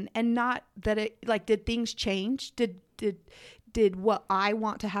 and not that it, like, did things change? Did what I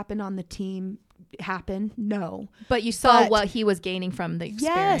want to happen on the team happen? No. But you saw what he was gaining from the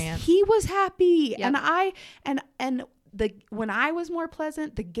experience. Yes, he was happy. Yep. And when I was more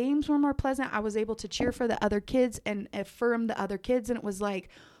pleasant, the games were more pleasant. I was able to cheer for the other kids and affirm the other kids. And it was like,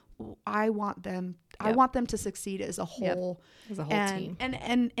 want them. I Yep. want them to succeed as a Yep. whole. As a whole team.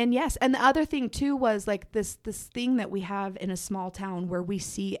 And yes. And the other thing too was like this thing that we have in a small town where we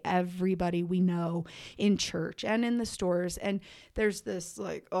see everybody we know in church and in the stores. And there's this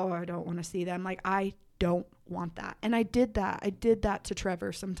like, oh, I don't want to see them. Like, I don't want that. And I did that. I did that to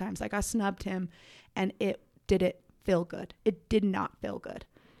Trevor sometimes. Like, I snubbed him and it didn't feel good. It did not feel good.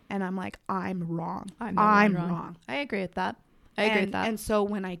 And I'm like, I'm wrong. I'm wrong. I agree with that. I agree with that. And so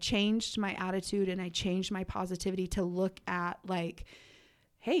when I changed my attitude and I changed my positivity to look at like,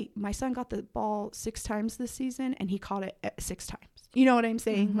 hey, my son got the ball 6 times this season and he caught it 6 times. You know what I'm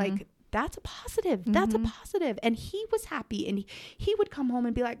saying? Mm-hmm. Like, that's a positive. That's a Mm-hmm. positive. And he was happy. And he would come home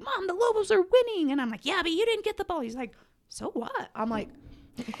and be like, Mom, the Lobos are winning. And I'm like, yeah, but you didn't get the ball. He's like, so what? I'm like,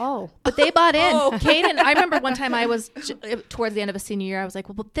 oh. But they bought in. Caden, I remember one time I was towards the end of a senior year, I was like,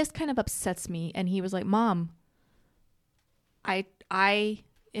 well, this kind of upsets me. And he was like, Mom, I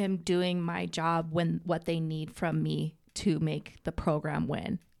am doing my job when what they need from me to make the program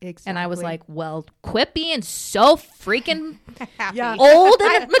win. Exactly. And I was like, well, quit being so freaking Yeah. old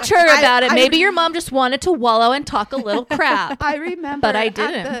and mature about it. Maybe your mom just wanted to wallow and talk a little crap. I remember, But I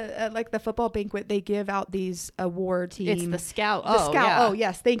didn't. at like the football banquet, they give out these award team. It's the scout. The scout. Yeah. Oh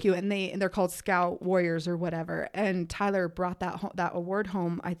yes, thank you. And they're called Scout Warriors or whatever. And Tyler brought that award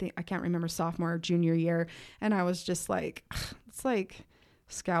home. I can't remember, sophomore or junior year. And I was just like, it's like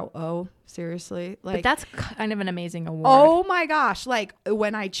Scout O, seriously. Like, But that's kind of an amazing award. oh my gosh. Like,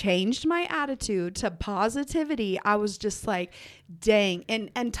 when I changed my attitude to positivity, I was just like, dang.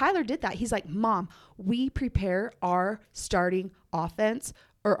 And Tyler did that. He's like, Mom, we prepare our starting offense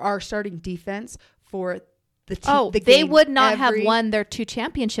or our starting defense for the team. Oh, the they game would not have every- won their 2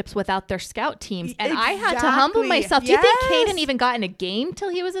 championships without their scout teams. And I had to humble Exactly. myself. Do you think Yes. Caden even got in a game till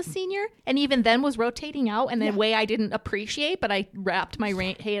he was a senior? And even then was rotating out in a way I didn't appreciate, but I wrapped my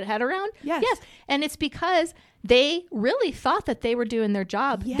head around? Yes. And it's because they really thought that they were doing their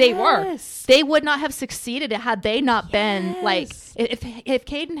job. They were. Yes. They would not have succeeded had they not been like, Yes. if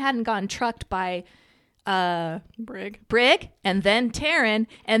Caden hadn't gotten trucked by Brig. and then Taryn,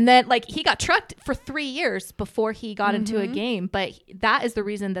 and then like he got trucked for 3 years before he got into a game, but that is the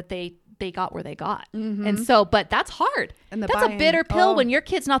reason that they got where they got. And so, but that's hard. And the that's a buy-in. bitter pill Oh. when your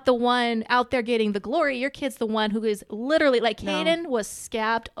kid's not the one out there getting the glory. Your kid's the one who is literally like No. Caden was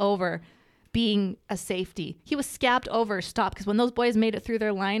scabbed over being a safety. He was scabbed over stop because when those boys made it through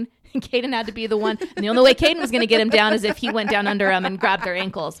their line, Caden had to be the one. And the only way Caden was going to get him down is if he went down under him and grabbed their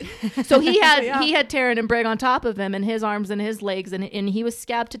ankles. So he had Taryn and Brig on top of him and his arms and his legs, and he was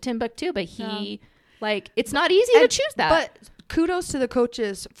scabbed to Timbuktu. But he like it's not easy to choose that. But kudos to the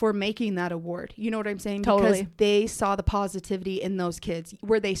coaches for making that award. You know what I'm saying? Totally. Because they saw the positivity in those kids.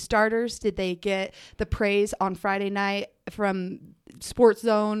 Were they starters? Did they get the praise on Friday night from Sports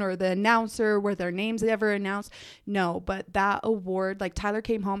Zone or the announcer? Were their names ever announced? No, but that award, like Tyler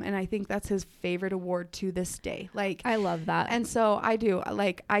came home and I think that's his favorite award to this day. Like, I love that. and so I do.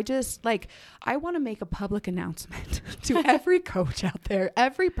 Like, I want to make a public announcement to every coach out there,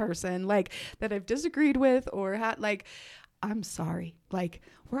 every person like that I've disagreed with or had like, I'm sorry. Like,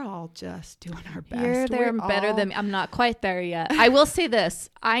 we're all just doing our best. You're there We're better all- than me. I'm not quite there yet. I will say this.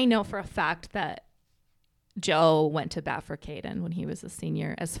 I know for a fact that Joe went to bat for Caden when he was a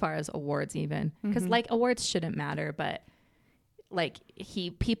senior, as far as awards even. Because, like, awards shouldn't matter. But, like,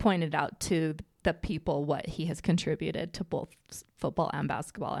 he pointed out to the people what he has contributed to both football and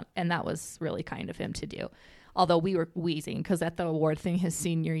basketball. And that was really kind of him to do. Although we were wheezing because at the award thing his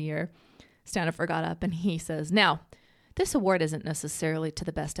senior year, Stanifer got up and he says, now, this award isn't necessarily to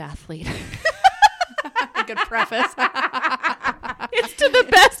the best athlete. Good preface. It's to the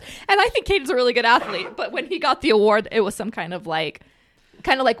best. And I think Caden's a really good athlete. But when he got the award, it was some kind of like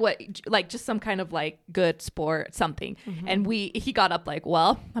just some kind of like good sport, something. And he got up like,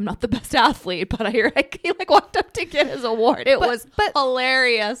 well, I'm not the best athlete, but he like walked up to get his award. It was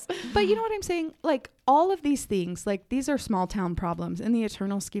hilarious. But you know what I'm saying? Like, all of these things, like, these are small town problems in the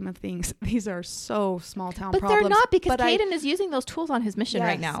eternal scheme of things. These are so small town But problems. they're not, because But Caden is using those tools on his mission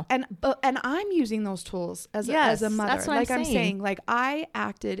right now. And I'm using those tools as Yes, a mother. that's what like I'm saying. like, I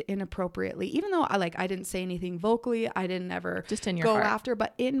acted inappropriately, even though I didn't say anything vocally. I didn't ever Just in your go heart. after,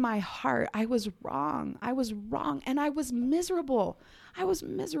 but in my heart, I was wrong. And I was miserable.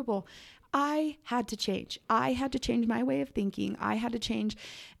 I had to change. I had to change my way of thinking. I had to change.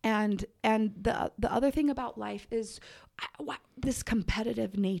 And the other thing about life is this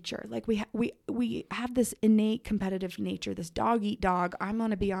competitive nature. Like, we have this innate competitive nature, this dog eat dog. I'm going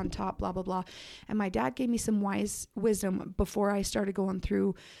to be on top, blah, blah, blah. And my dad gave me some wise wisdom before I started going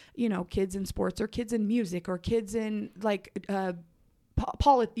through, kids in sports or kids in music or kids in like,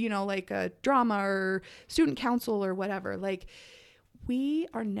 like a drama or student council or whatever. Like, we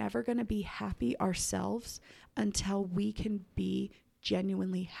are never going to be happy ourselves until we can be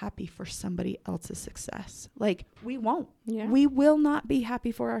genuinely happy for somebody else's success. Like, we won't. Yeah. We will not be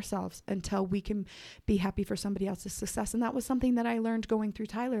happy for ourselves until we can be happy for somebody else's success. And that was something that I learned going through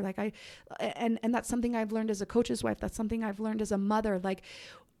Tyler. Like, and that's something I've learned as a coach's wife. That's something I've learned as a mother. Like,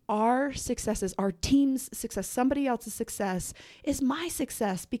 our successes, our team's success, somebody else's success is my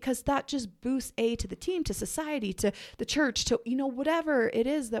success, because that just boosts to the team, to society, to the church, to, whatever it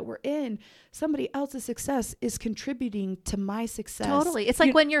is that we're in. Somebody else's success is contributing to my success. Totally. It's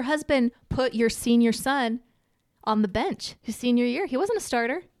like when your husband put your senior son on the bench his senior year. He wasn't a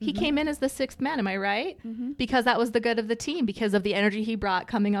starter. He came in as the sixth man. Am I right? Because that was the good of the team, because of the energy he brought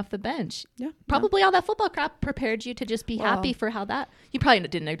coming off the bench. Yeah. Probably all that football crap prepared you to just be happy for how that. You probably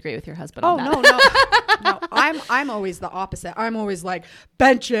didn't agree with your husband Oh, on that. no. I'm always the opposite. I'm always like,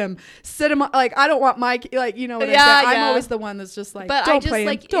 bench him, sit him, like, I don't want my, like, you know what I'm always the one that's just like, but don't I just play him,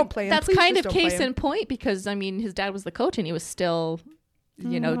 like, don't play him. That's Please kind just of don't case play him. in point, because I mean, his dad was the coach and he was still,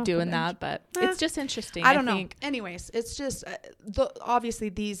 doing that, but it's just interesting. I don't know. Anyways, it's just obviously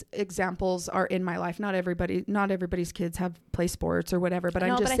these examples are in my life. Not everybody's kids have play sports or whatever, but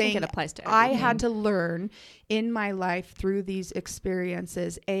I'm just saying, I think it applies to I everything. had to learn in my life through these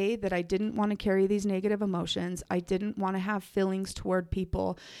experiences, that I didn't want to carry these negative emotions. I didn't want to have feelings toward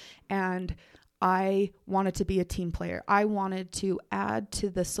people, and I wanted to be a team player. I wanted to add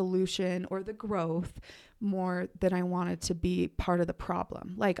to the solution or the growth more than I wanted to be part of the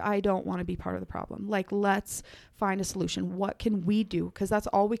problem. Like, I don't want to be part of the problem. Like, let's find a solution. What can we do? Because that's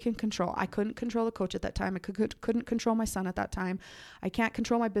all we can control. I couldn't control the coach at that time. I couldn't control my son at that time. I can't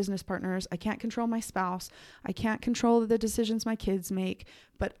control my business partners. I can't control my spouse. I can't control the decisions my kids make,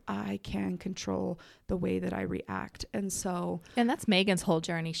 but I can control the way that I react. And that's Megan's whole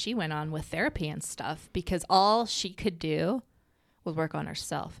journey she went on with therapy and stuff, because all she could do was work on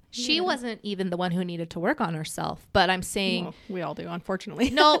herself. She wasn't even the one who needed to work on herself, but I'm saying, well, we all do, unfortunately.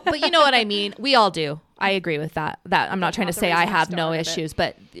 No, but you know what I mean? We all do. I agree with that. I'm not trying to say I have no issues,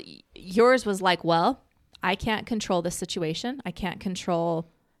 but yours was like, well, I can't control this situation. I can't control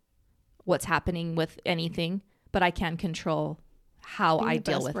what's happening with anything, but I can control how I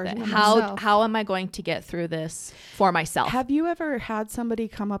deal with it. How am I going to get through this for myself? have you ever had somebody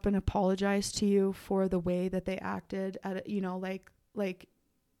come up and apologize to you for the way that they acted at,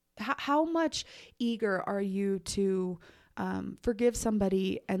 how much eager are you to forgive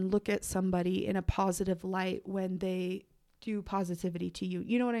somebody and look at somebody in a positive light when they do positivity to you?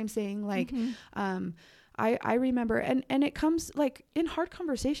 You know what I'm saying? Like, I remember, and it comes like in hard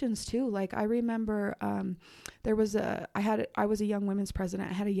conversations too. Like, I remember, I was a young women's president.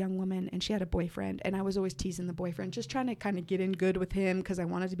 I had a young woman and she had a boyfriend, and I was always teasing the boyfriend, just trying to kind of get in good with him, because I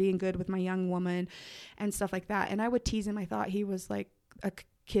wanted to be in good with my young woman and stuff like that. And I would tease him. I thought he was like a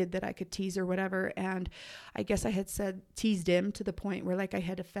kid that I could tease or whatever. And I guess I had teased him to the point where like I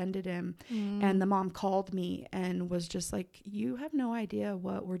had offended him. And the mom called me and was just like, you have no idea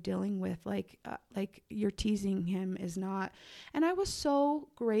what we're dealing with. Like you're teasing him is not. And I was so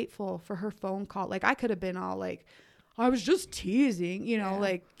grateful for her phone call. Like, I could have been all like, I was just teasing,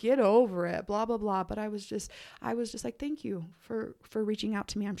 like, get over it, blah, blah, blah. But I was just like, thank you for reaching out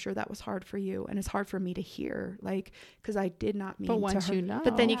to me. I'm sure that was hard for you. And it's hard for me to hear, like, because I did not mean to hurt. But once you know.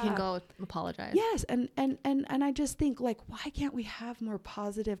 But then you can go apologize. Yes. And I just think, like, why can't we have more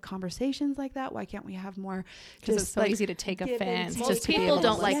positive conversations like that? Why can't we have more? Because it's so easy to take offense. Most people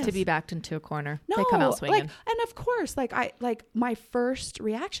don't like to be backed into a corner. No, they come out swinging. And of course, my first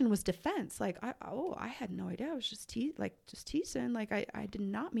reaction was defense. Like, I had no idea. I was just teasing. Like, I did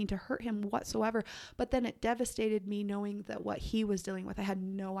not mean to hurt him whatsoever. But then it devastated me knowing that what he was dealing with, I had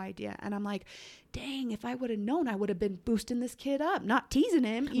no idea. And I'm like, dang, if I would have known, I would have been boosting this kid up, not teasing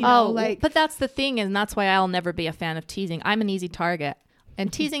him. But that's the thing, and that's why I'll never be a fan of teasing. I'm an easy target.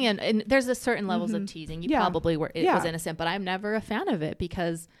 And teasing, and there's a certain levels of teasing. You probably was innocent, but I'm never a fan of it,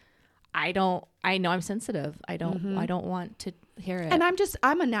 because I know I'm sensitive. I don't want to hear it. And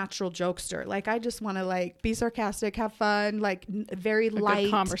I'm a natural jokester. Like, I just want to like be sarcastic, have fun, like very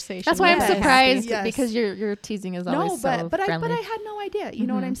light conversation. That's why I'm surprised, yes. because your teasing is always but friendly. I had no idea. You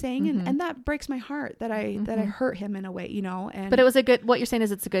know what I'm saying? And that breaks my heart that I hurt him in a way, And but it was what you're saying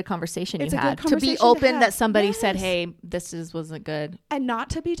is it's a good conversation you had. To be open that somebody said, hey, wasn't good. And not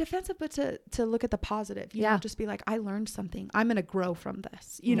to be defensive, but to look at the positive. You know, just be like, I learned something. I'm going to grow from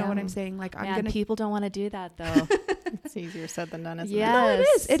this. You know what I'm saying? Like, I'm going to. People don't want to do that though. It's easier said than done, isn't Yes. No, it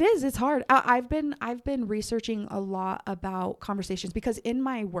is. It is. It's hard. I've been researching a lot about conversations because in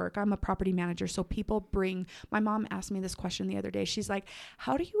my work, I'm a property manager. So people my mom asked me this question the other day. She's like,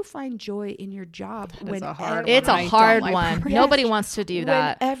 how do you find joy in your job? It's a hard It's one. a I don't hard like one. property. Nobody wants to do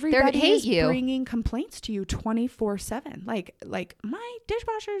that. When everybody hate is you. bringing complaints to you 24/7. Like my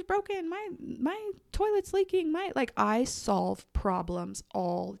dishwasher is broken. My toilet's leaking. I solve problems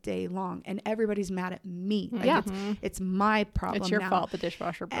all day long, and everybody's mad at me. Like, it's my problem. It's your now. fault the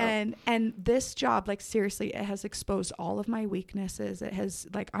dishwasher broke. And this job, like, seriously, it has exposed all of my weaknesses. It has,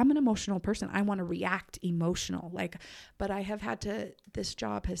 like, I'm an emotional person. I want to react emotional. But this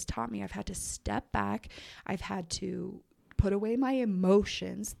job has taught me I've had to step back. I've had to put away my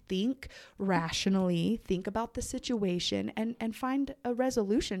emotions, think rationally, think about the situation, and find a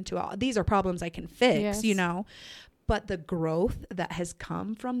resolution to all. These are problems I can fix, Yes. But the growth that has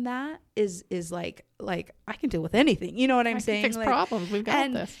come from that is like I can deal with anything. You know what I'm saying? Fix problems. We've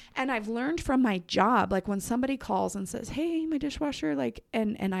got this. And I've learned from my job, like when somebody calls and says, hey, my dishwasher,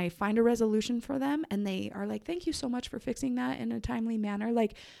 and I find a resolution for them and they are like, thank you so much for fixing that in a timely manner.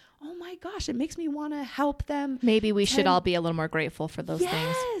 Like, oh my gosh, it makes me want to help them. Maybe we should all be a little more grateful for those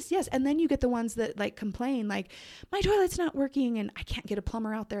things. Yes. And then you get the ones that like complain, like my toilet's not working and I can't get a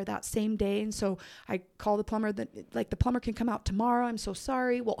plumber out there that same day. And so I call the plumber the plumber can come out tomorrow. I'm so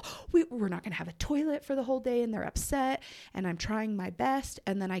sorry. Well, we're not going to have a toilet for the whole day, and they're upset, and I'm trying my best.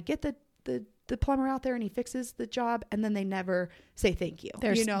 And then I get the plumber out there and he fixes the job, and then they never say thank you.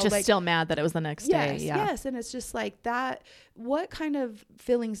 They're just still mad that it was the next day. Yes. And it's just like that. What kind of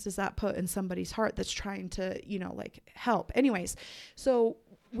feelings does that put in somebody's heart that's trying to, help? Anyways, so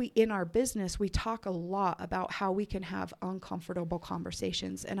in our business, we talk a lot about how we can have uncomfortable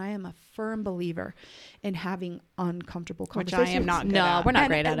conversations. And I am a firm believer in having uncomfortable conversations. Which I am not good No, at. we're not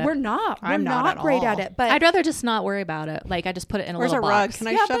great at it. We're not. I'm We're not not at great all. at it. But I'd rather just not worry about it. Like, I just put it in a Where's little a rug? box. Can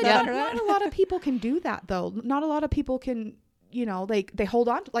I yeah, shove but that not, under that? not a lot of people can do that, though. Not a lot of people can, they hold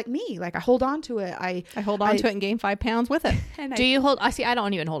on, like me. Like, I hold on to it. I hold on to it and gain 5 pounds with it. And Do you hold? I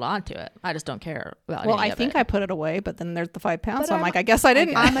don't even hold on to it. I just don't care about Well, any I of think it. I put it away, but then there's the 5 pounds. But So I'm I'm- like, I guess I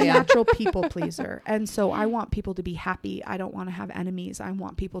didn't. I'm a Yeah. natural people pleaser. And so I want people to be happy. I don't want to have enemies. I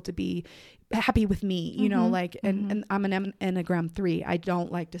want people to be happy with me, and I'm an Enneagram 3. I don't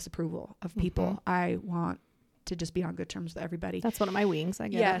like disapproval of people. I want to just be on good terms with everybody. That's one of my wings. I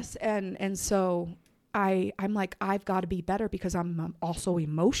get it. Yes. And so I'm like, I've got to be better because I'm also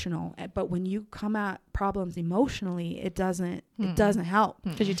emotional. But when you come at problems emotionally, it doesn't help.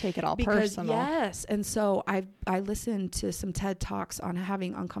 Because you take it all Because personal. yes, and so I listened to some TED Talks on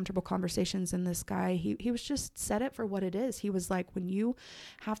having uncomfortable conversations, and this guy he was just said it for what it is. He was like, when you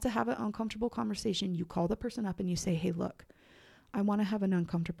have to have an uncomfortable conversation, you call the person up and you say, hey, look, I want to have an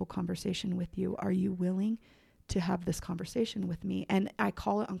uncomfortable conversation with you. Are you willing to have this conversation with me? And I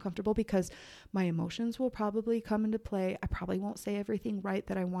call it uncomfortable because my emotions will probably come into play. I probably won't say everything right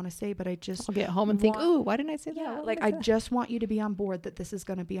that I want to say, but I just I'll get home and think, ooh, why didn't I say that? yeah, Why like did I say that? just want you to be on board that this is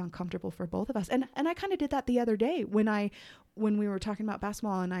going to be uncomfortable for both of us. And I kind of did that the other day when we were talking about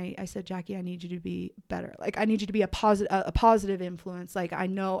basketball, and I said, Jackie, I need you to be better. Like, I need you to be a positive influence. Like, I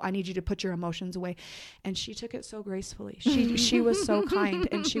know I need you to put your emotions away. And she took it so gracefully. She was so kind,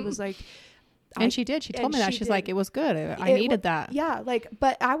 and she was like, And she did. She told me that. She's like, it was good. I needed that. Yeah. Like,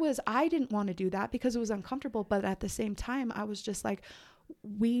 but I didn't want to do that because it was uncomfortable. But at the same time, I was just like,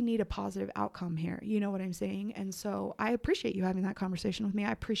 we need a positive outcome here. You know what I'm saying? And so I appreciate you having that conversation with me.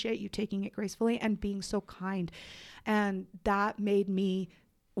 I appreciate you taking it gracefully and being so kind. And that made me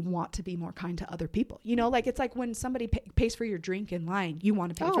want to be more kind to other people. Like, it's like when somebody pays for your drink in line, you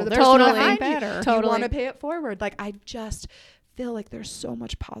want to pay for the person totally behind better. you. Totally. You want to pay it forward. Like, I just feel like there's so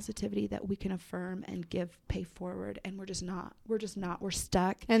much positivity that we can affirm and pay forward, and we're we're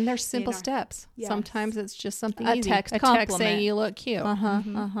stuck. And there's simple our- steps. Yes. Sometimes it's just something A easy. text saying compliment. you look cute.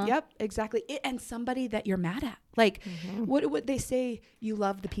 Yep, exactly. And somebody that you're mad at. Like, what would they say? You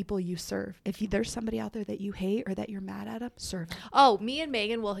love the people you serve. If there's somebody out there that you hate or that you're mad at them, serve them. Oh, me and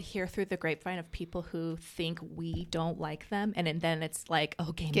Megan will hear through the grapevine of people who think we don't like them, and then it's like,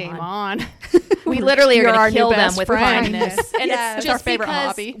 oh, game on. We literally are You're going our to new kill them best with friend. kindness. And Yes. it's It's our just favorite because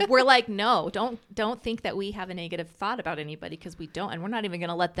hobby. we're like, no, don't think that we have a negative thought about anybody, because we don't, and we're not even going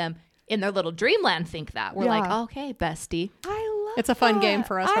to let them in their little dreamland think that. We're like, Yeah. okay, bestie. I love It's a fun that. game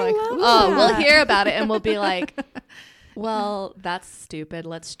for us. I We're like, love ooh. Oh, that. we'll hear about it and we'll be like, Well, that's stupid.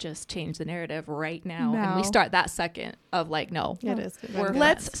 Let's just change the narrative right now. And we No. start that second of like, no. It is.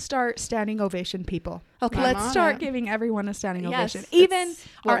 Let's start standing ovation, people. Okay. I'm Let's on start it. giving everyone a standing Yes, ovation. Even that's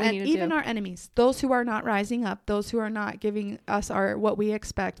what we need to do. our enemies, those who are not rising up, those who are not giving us what we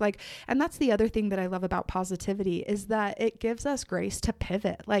expect. Like, and that's the other thing that I love about positivity is that it gives us grace to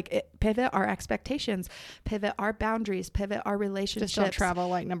pivot. Like pivot our expectations, pivot our boundaries, pivot our relationships. Just don't travel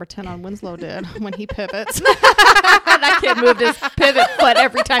like number 10 on Winslow did when he pivots. That kid moved his pivot foot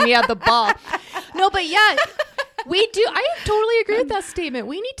every time he had the ball. No, but yeah, we do. I totally agree with that statement.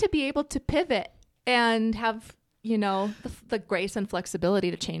 We need to be able to pivot and have, the grace and flexibility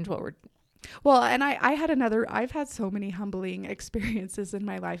to change what we're. Well, and I've had so many humbling experiences in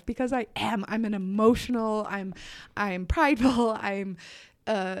my life because I'm an emotional, I'm prideful, I'm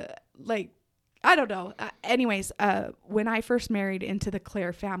I don't know. Anyways, when I first married into the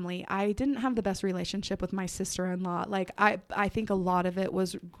Clare family, I didn't have the best relationship with my sister-in-law. Like I think a lot of it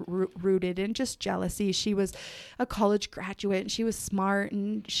was rooted in just jealousy. She was a college graduate and she was smart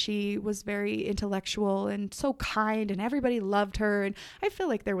and she was very intellectual and so kind and everybody loved her. And I feel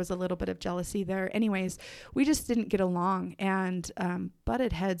like there was a little bit of jealousy there. Anyways, we just didn't get along and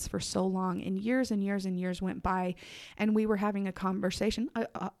butted heads for so long, and years and years and years went by, and we were having a conversation,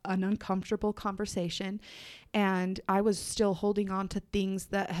 an uncomfortable conversation, and I was still holding on to things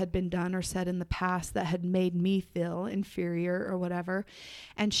that had been done or said in the past that had made me feel inferior or whatever.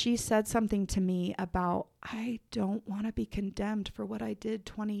 And she said something to me about, I don't want to be condemned for what I did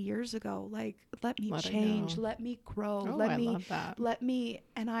 20 years ago. Like, let me change, let me grow, let me,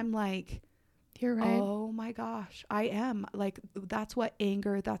 and I'm like, you're right. Oh my gosh, I am. Like, that's what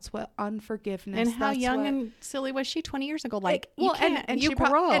anger, that's what unforgiveness. And how young and silly was she 20 years ago? Like, and you she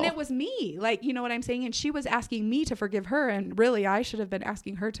grow. And it was me. Like, you know what I'm saying? And she was asking me to forgive her. And really, I should have been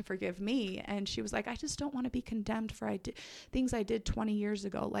asking her to forgive me. And she was like, I just don't want to be condemned for things I did 20 years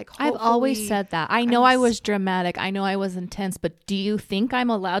ago. Like, I've always said that. I know I was dramatic. I know I was intense. But do you think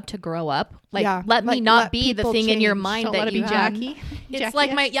I'm allowed to grow up? Like, let me not be the thing in your mind Don't that let it you be have. Jackie. It's Jackie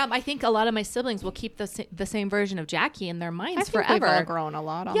like I think a lot of my siblings will keep the same version of Jackie in their minds I think forever. We've all grown a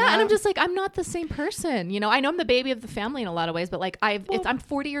lot on yeah, that. and I'm just like, I'm not the same person. I know I'm the baby of the family in a lot of ways, but like I'm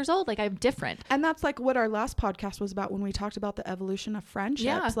 40 years old. Like, I'm different. And that's like what our last podcast was about when we talked about the evolution of friendships.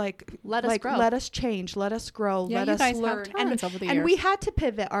 Yeah. Like, let us grow. Let us change. Let us grow. Yeah, let you us guys learn. have turns over the and years. we had to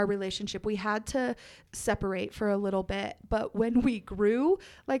pivot our relationship. We had to separate for a little bit. But when we grew,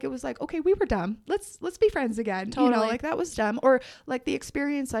 like, it was like, okay, we were dumb. Let's be friends again. Totally. Like, that was dumb. Or like the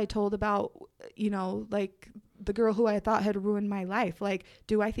experience I told about, like the girl who I thought had ruined my life. Like,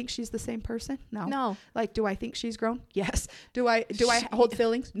 do I think she's the same person? No. Like, do I think she's grown? Yes. Do I hold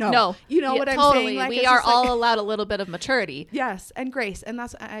feelings? No. You know what I'm totally. saying? Like, we it's are just like, all allowed a little bit of maturity. yes, and grace, and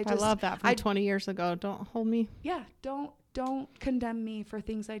that's I love that from 20 years ago. Don't hold me. Yeah, don't condemn me for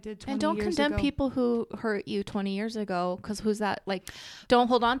things I did 20 years ago. And don't condemn people who hurt you 20 years ago, because who's that? Like, don't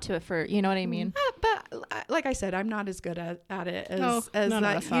hold on to it for, you know what I mean? But like I said, I'm not as good at it as none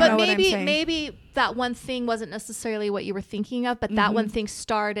that. of us You are. know But what I'm saying? maybe that one thing wasn't necessarily what you were thinking of, but that one thing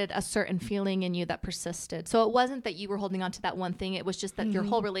started a certain feeling in you that persisted. So it wasn't that you were holding on to that one thing. It was just that your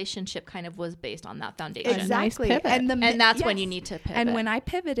whole relationship kind of was based on that foundation. Exactly. Nice pivot. And that's when you need to pivot. And when I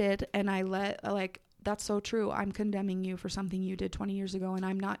pivoted and I let that's so true. I'm condemning you for something you did 20 years ago, and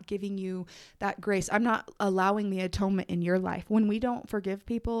I'm not giving you that grace. I'm not allowing the atonement in your life. When we don't forgive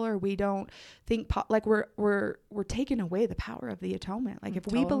people, or we don't think like we're taking away the power of the atonement. Like, if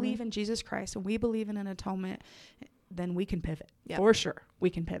we believe in Jesus Christ and we believe in an atonement, then we can pivot. Yep. For sure. We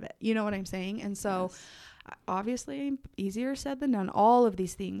can pivot. You know what I'm saying? And so obviously easier said than done, all of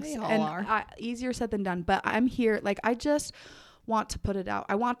these things. They all and are. Easier said than done, but I'm here. Like, I just want to put it out.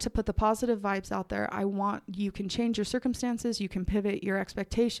 I want to put the positive vibes out there. You can change your circumstances. You can pivot your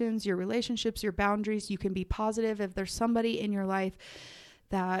expectations, your relationships, your boundaries. You can be positive. If there's somebody in your life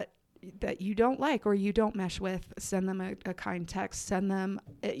that you don't like or you don't mesh with, send them a kind text. Send them,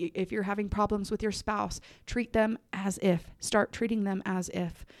 if you're having problems with your spouse, start treating them as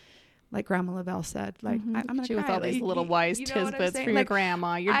if. Like Grandma Lavelle said, like, I'm going to with all these little wise tidbits for your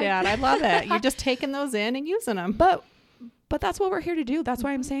grandma, your dad. I love it. You're just taking those in and using them. But that's what we're here to do. That's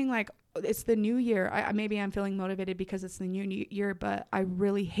why I'm saying, like, it's the new year. Maybe I'm feeling motivated because it's the new year, but I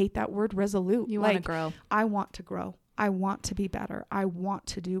really hate that word resolute. You want to grow. I want to grow. I want to be better. I want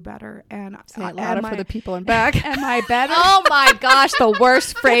to do better. And say it louder for the people in back. Am I better? Oh my gosh, the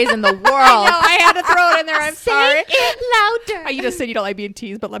worst phrase in the world. I had to throw it in there. I'm sorry. Say it louder. You just said you don't like being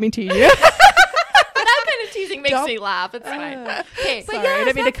teased, but let me tease you. That kind of teasing makes me laugh. It's fine. Okay, Sorry, I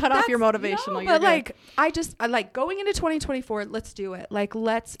didn't mean to cut off your motivational. No, You're but like, I like going into 2024. Let's do it. Like,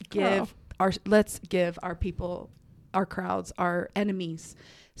 let's give our people our crowds, our enemies,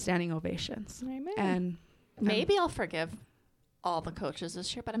 standing ovations. Amen. And Maybe I'll forgive all the coaches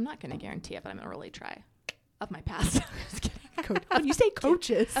this year, but I'm not going to guarantee it, but I'm going to really try. Of my past. Just kidding. when you say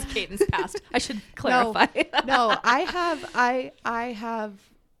coaches, Of Caden's past. I should clarify. No, I have,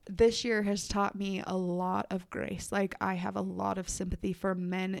 this year has taught me a lot of grace. Like, I have a lot of sympathy for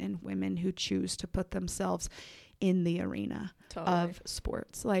men and women who choose to put themselves in the arena of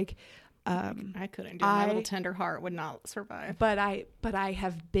sports. Like, I couldn't do it. My little tender heart would not survive. But I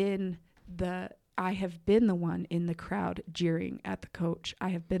have been the one in the crowd jeering at the coach. I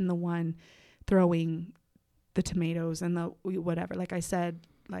have been the one throwing the tomatoes and the whatever. Like I said,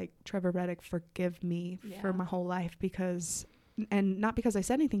 like, Trevor Reddick, forgive me for my whole life, because, and not because I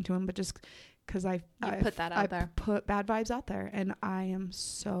said anything to him, but just because I put that out there. Put bad vibes out there, and I am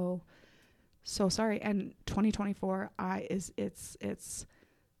so sorry. And 2024, it's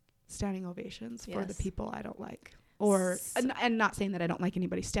standing ovations for the people I don't like, or and not saying that I don't like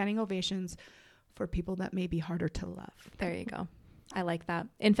anybody. Standing ovations for people that may be harder to love. There you go. I like that.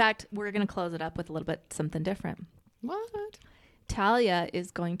 In fact, we're going to close it up with a little bit something different. What? Talia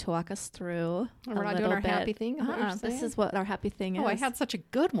is going to walk us through we're not doing our happy thing? This is what our happy thing is. Oh, I had such a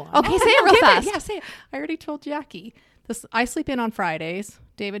good one. Okay, say it real fast. Yeah, say it. I already told Jackie. I sleep in on Fridays.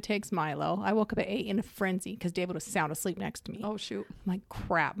 David takes Milo. I woke up at 8 in a frenzy because David was sound asleep next to me. Oh, shoot. I'm like,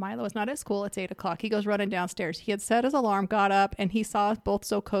 crap. Milo is not at school. It's 8 o'clock. He goes running downstairs. He had set his alarm, got up, and he saw us both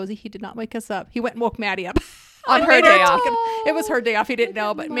so cozy. He did not wake us up. He went and woke Maddie up. On her day off. It was her day off. He didn't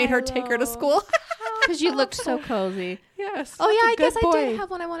know, but made her take her to school. Because you looked so cozy. Yes. Oh, yeah, I guess boy. I did have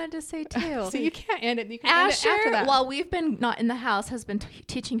one I wanted to say, too. So you can't end it. You can end it after that. While we've been not in the house, has been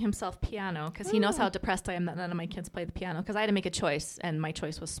teaching himself piano, because he knows how depressed I am that none of my kids play the piano, because I had to make a choice, and my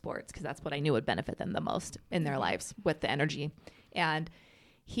choice was sports, because that's what I knew would benefit them the most in their lives with the energy. And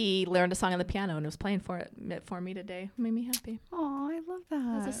he learned a song on the piano and was playing for me today. It made me happy. Oh, I love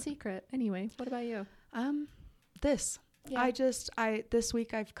that. That's a secret. Anyway, what about you? This. Yeah. This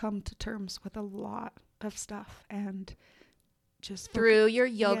week I've come to terms with a lot of stuff, and just through your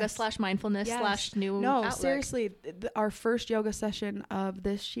yoga / mindfulness / new outlook. Seriously, our first yoga session of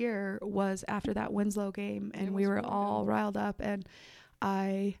this year was after that Winslow game, and we were all riled up, and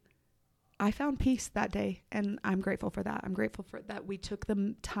I found peace that day, and I'm grateful for that. I'm grateful for that we took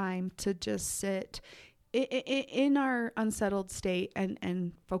the time to just sit in our unsettled state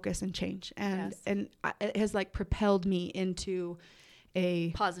and focus and change, and it has like propelled me into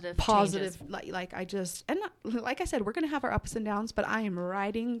a positive like I just, and like I said, we're gonna have our ups and downs, but I am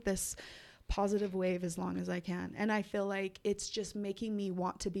riding this positive wave as long as I can, and I feel like it's just making me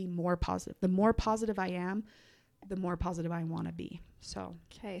want to be more positive. The more positive I am, the more positive I want to be. So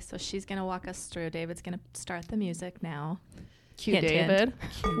okay, so she's gonna walk us through. David's gonna start the music now. Cue David.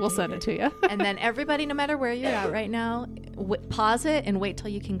 We'll send it to you. And then everybody, no matter where you're at right now, pause it and wait till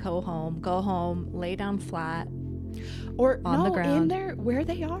you can go home. Go home, lay down flat, or on the ground. In there where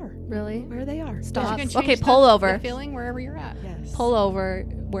they are. Really? Where they are. Stop. You can Okay, change pull over. The feeling wherever you're at. Yes. Pull over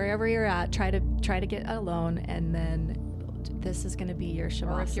wherever you're at. Try to get alone, and then this is going to be your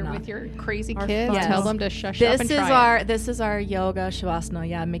shavasana. Or if you're with your crazy Our kids, fun. tell them to shush up and try it. This is our yoga shavasana.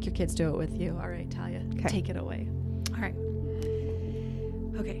 Yeah, make your kids do it with you. All right, Talia, take it away. All right.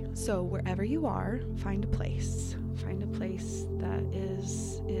 Okay, so wherever you are, find a place that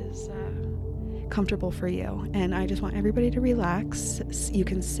is comfortable for you. And I just want everybody to relax. You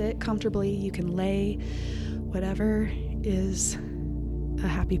can sit comfortably, you can lay, whatever is a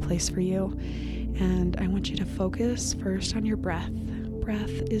happy place for you. And I want you to focus first on your breath.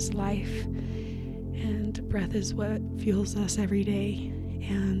 Breath is life, and breath is what fuels us every day.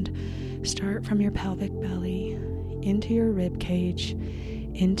 And start from your pelvic belly into your rib cage,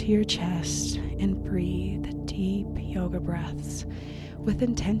 into your chest, and breathe deep yoga breaths with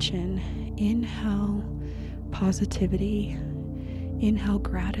intention. Inhale positivity, inhale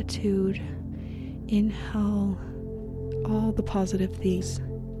gratitude, inhale all the positive things,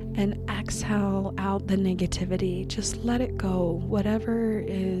 and exhale out the negativity. Just let it go. Whatever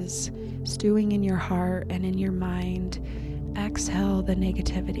is stewing in your heart and in your mind, exhale the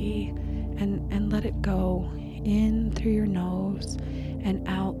negativity and let it go in through your nose and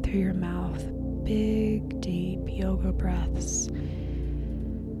out through your mouth. Big, deep yoga breaths.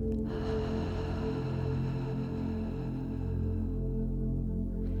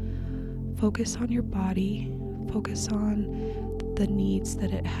 Focus on your body. Focus on the needs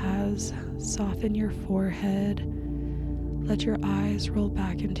that it has. Soften your forehead. Let your eyes roll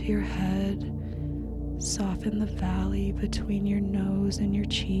back into your head. Soften the valley between your nose and your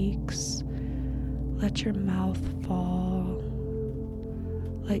cheeks. Let your mouth fall.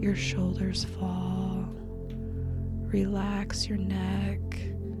 Let your shoulders fall. Relax your neck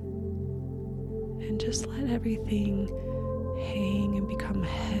and just let everything hang and become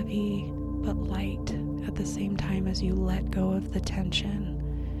heavy but light at the same time as you let go of the tension.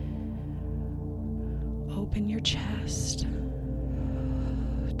 Open your chest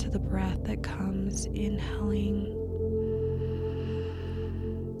to the breath that comes, inhaling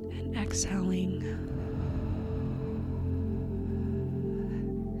and exhaling.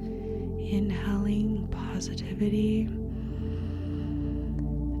 Inhaling positivity,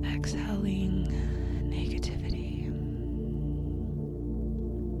 exhaling negativity.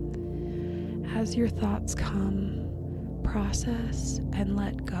 As your thoughts come, process and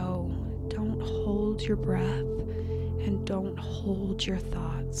let go. Don't hold your breath and don't hold your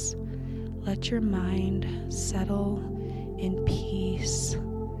thoughts. Let your mind settle in peace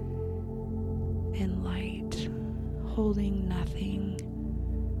and light, holding nothing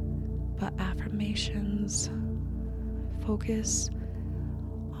but affirmations. Focus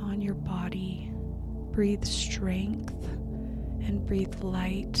on your body. Breathe strength and breathe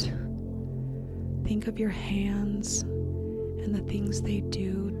light. Think of your hands and the things they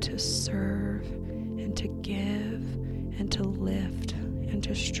do to serve and to give and to lift and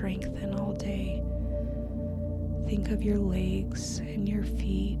to strengthen all day. Think of your legs and your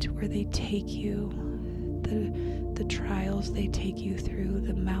feet, where they take you, the trials they take you through,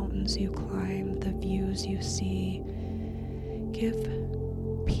 the mountains you climb, the views you see. Give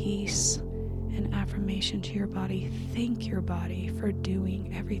peace and affirmation to your body. Thank your body for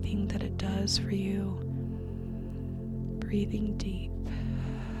doing everything that it does for you. Breathing deep.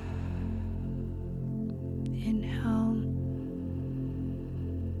 Inhale.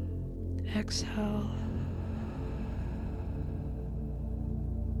 Exhale.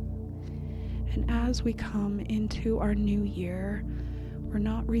 And as we come into our new year, we're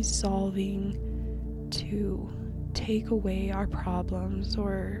not resolving to take away our problems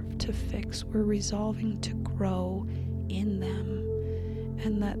or to fix. We're resolving to grow in them,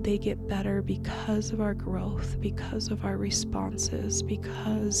 and that they get better because of our growth, because of our responses,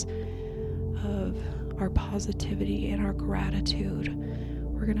 because of our positivity and our gratitude.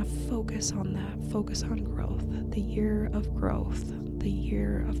 We're going to focus on that, focus on growth, the year of growth, the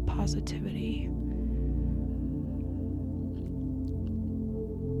year of positivity.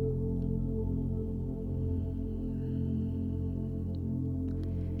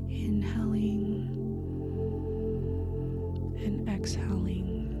 Inhaling and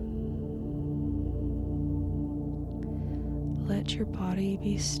exhaling. Let your body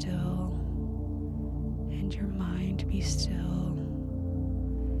be still and your mind be still,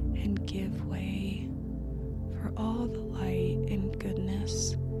 and give way for all the light and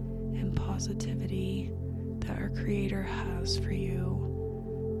goodness and positivity that our Creator has for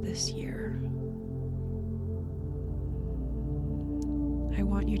you this year. I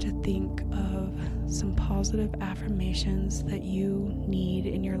want you to think of some positive affirmations that you need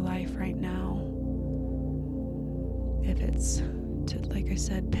in your life right now. If it's to, like I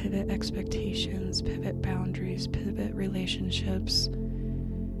said, pivot expectations, pivot boundaries, pivot relationships,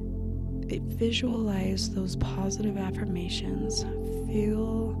 visualize those positive affirmations.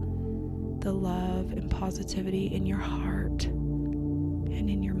 Feel the love and positivity in your heart and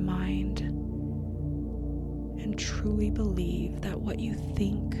in your mind, and truly believe that what you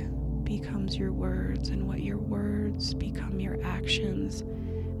think becomes your words, and what your words become your actions,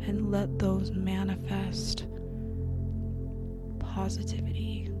 and let those manifest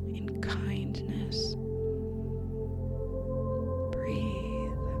positivity and kindness.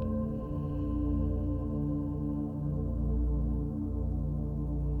 Breathe.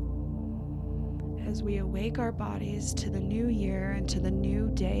 As we awake our bodies to the new year and to the new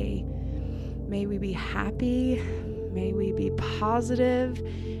day, may we be happy, may we be positive,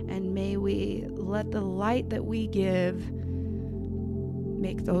 and may we let the light that we give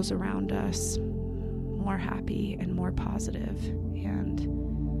make those around us more happy and more positive. And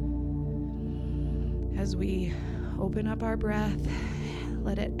as we open up our breath,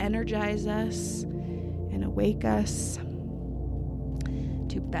 let it energize us and awake us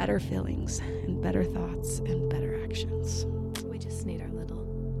to better feelings and better thoughts and better actions. We just need our little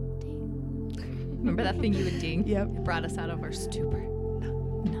ding. Remember that thing you would ding? Yep. It brought us out of our stupor.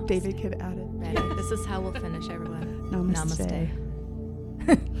 No. David could add it. Ready? This is how we'll finish, everyone. Namaste.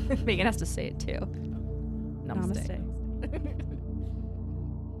 Megan has to say it too. Namaste. Namaste.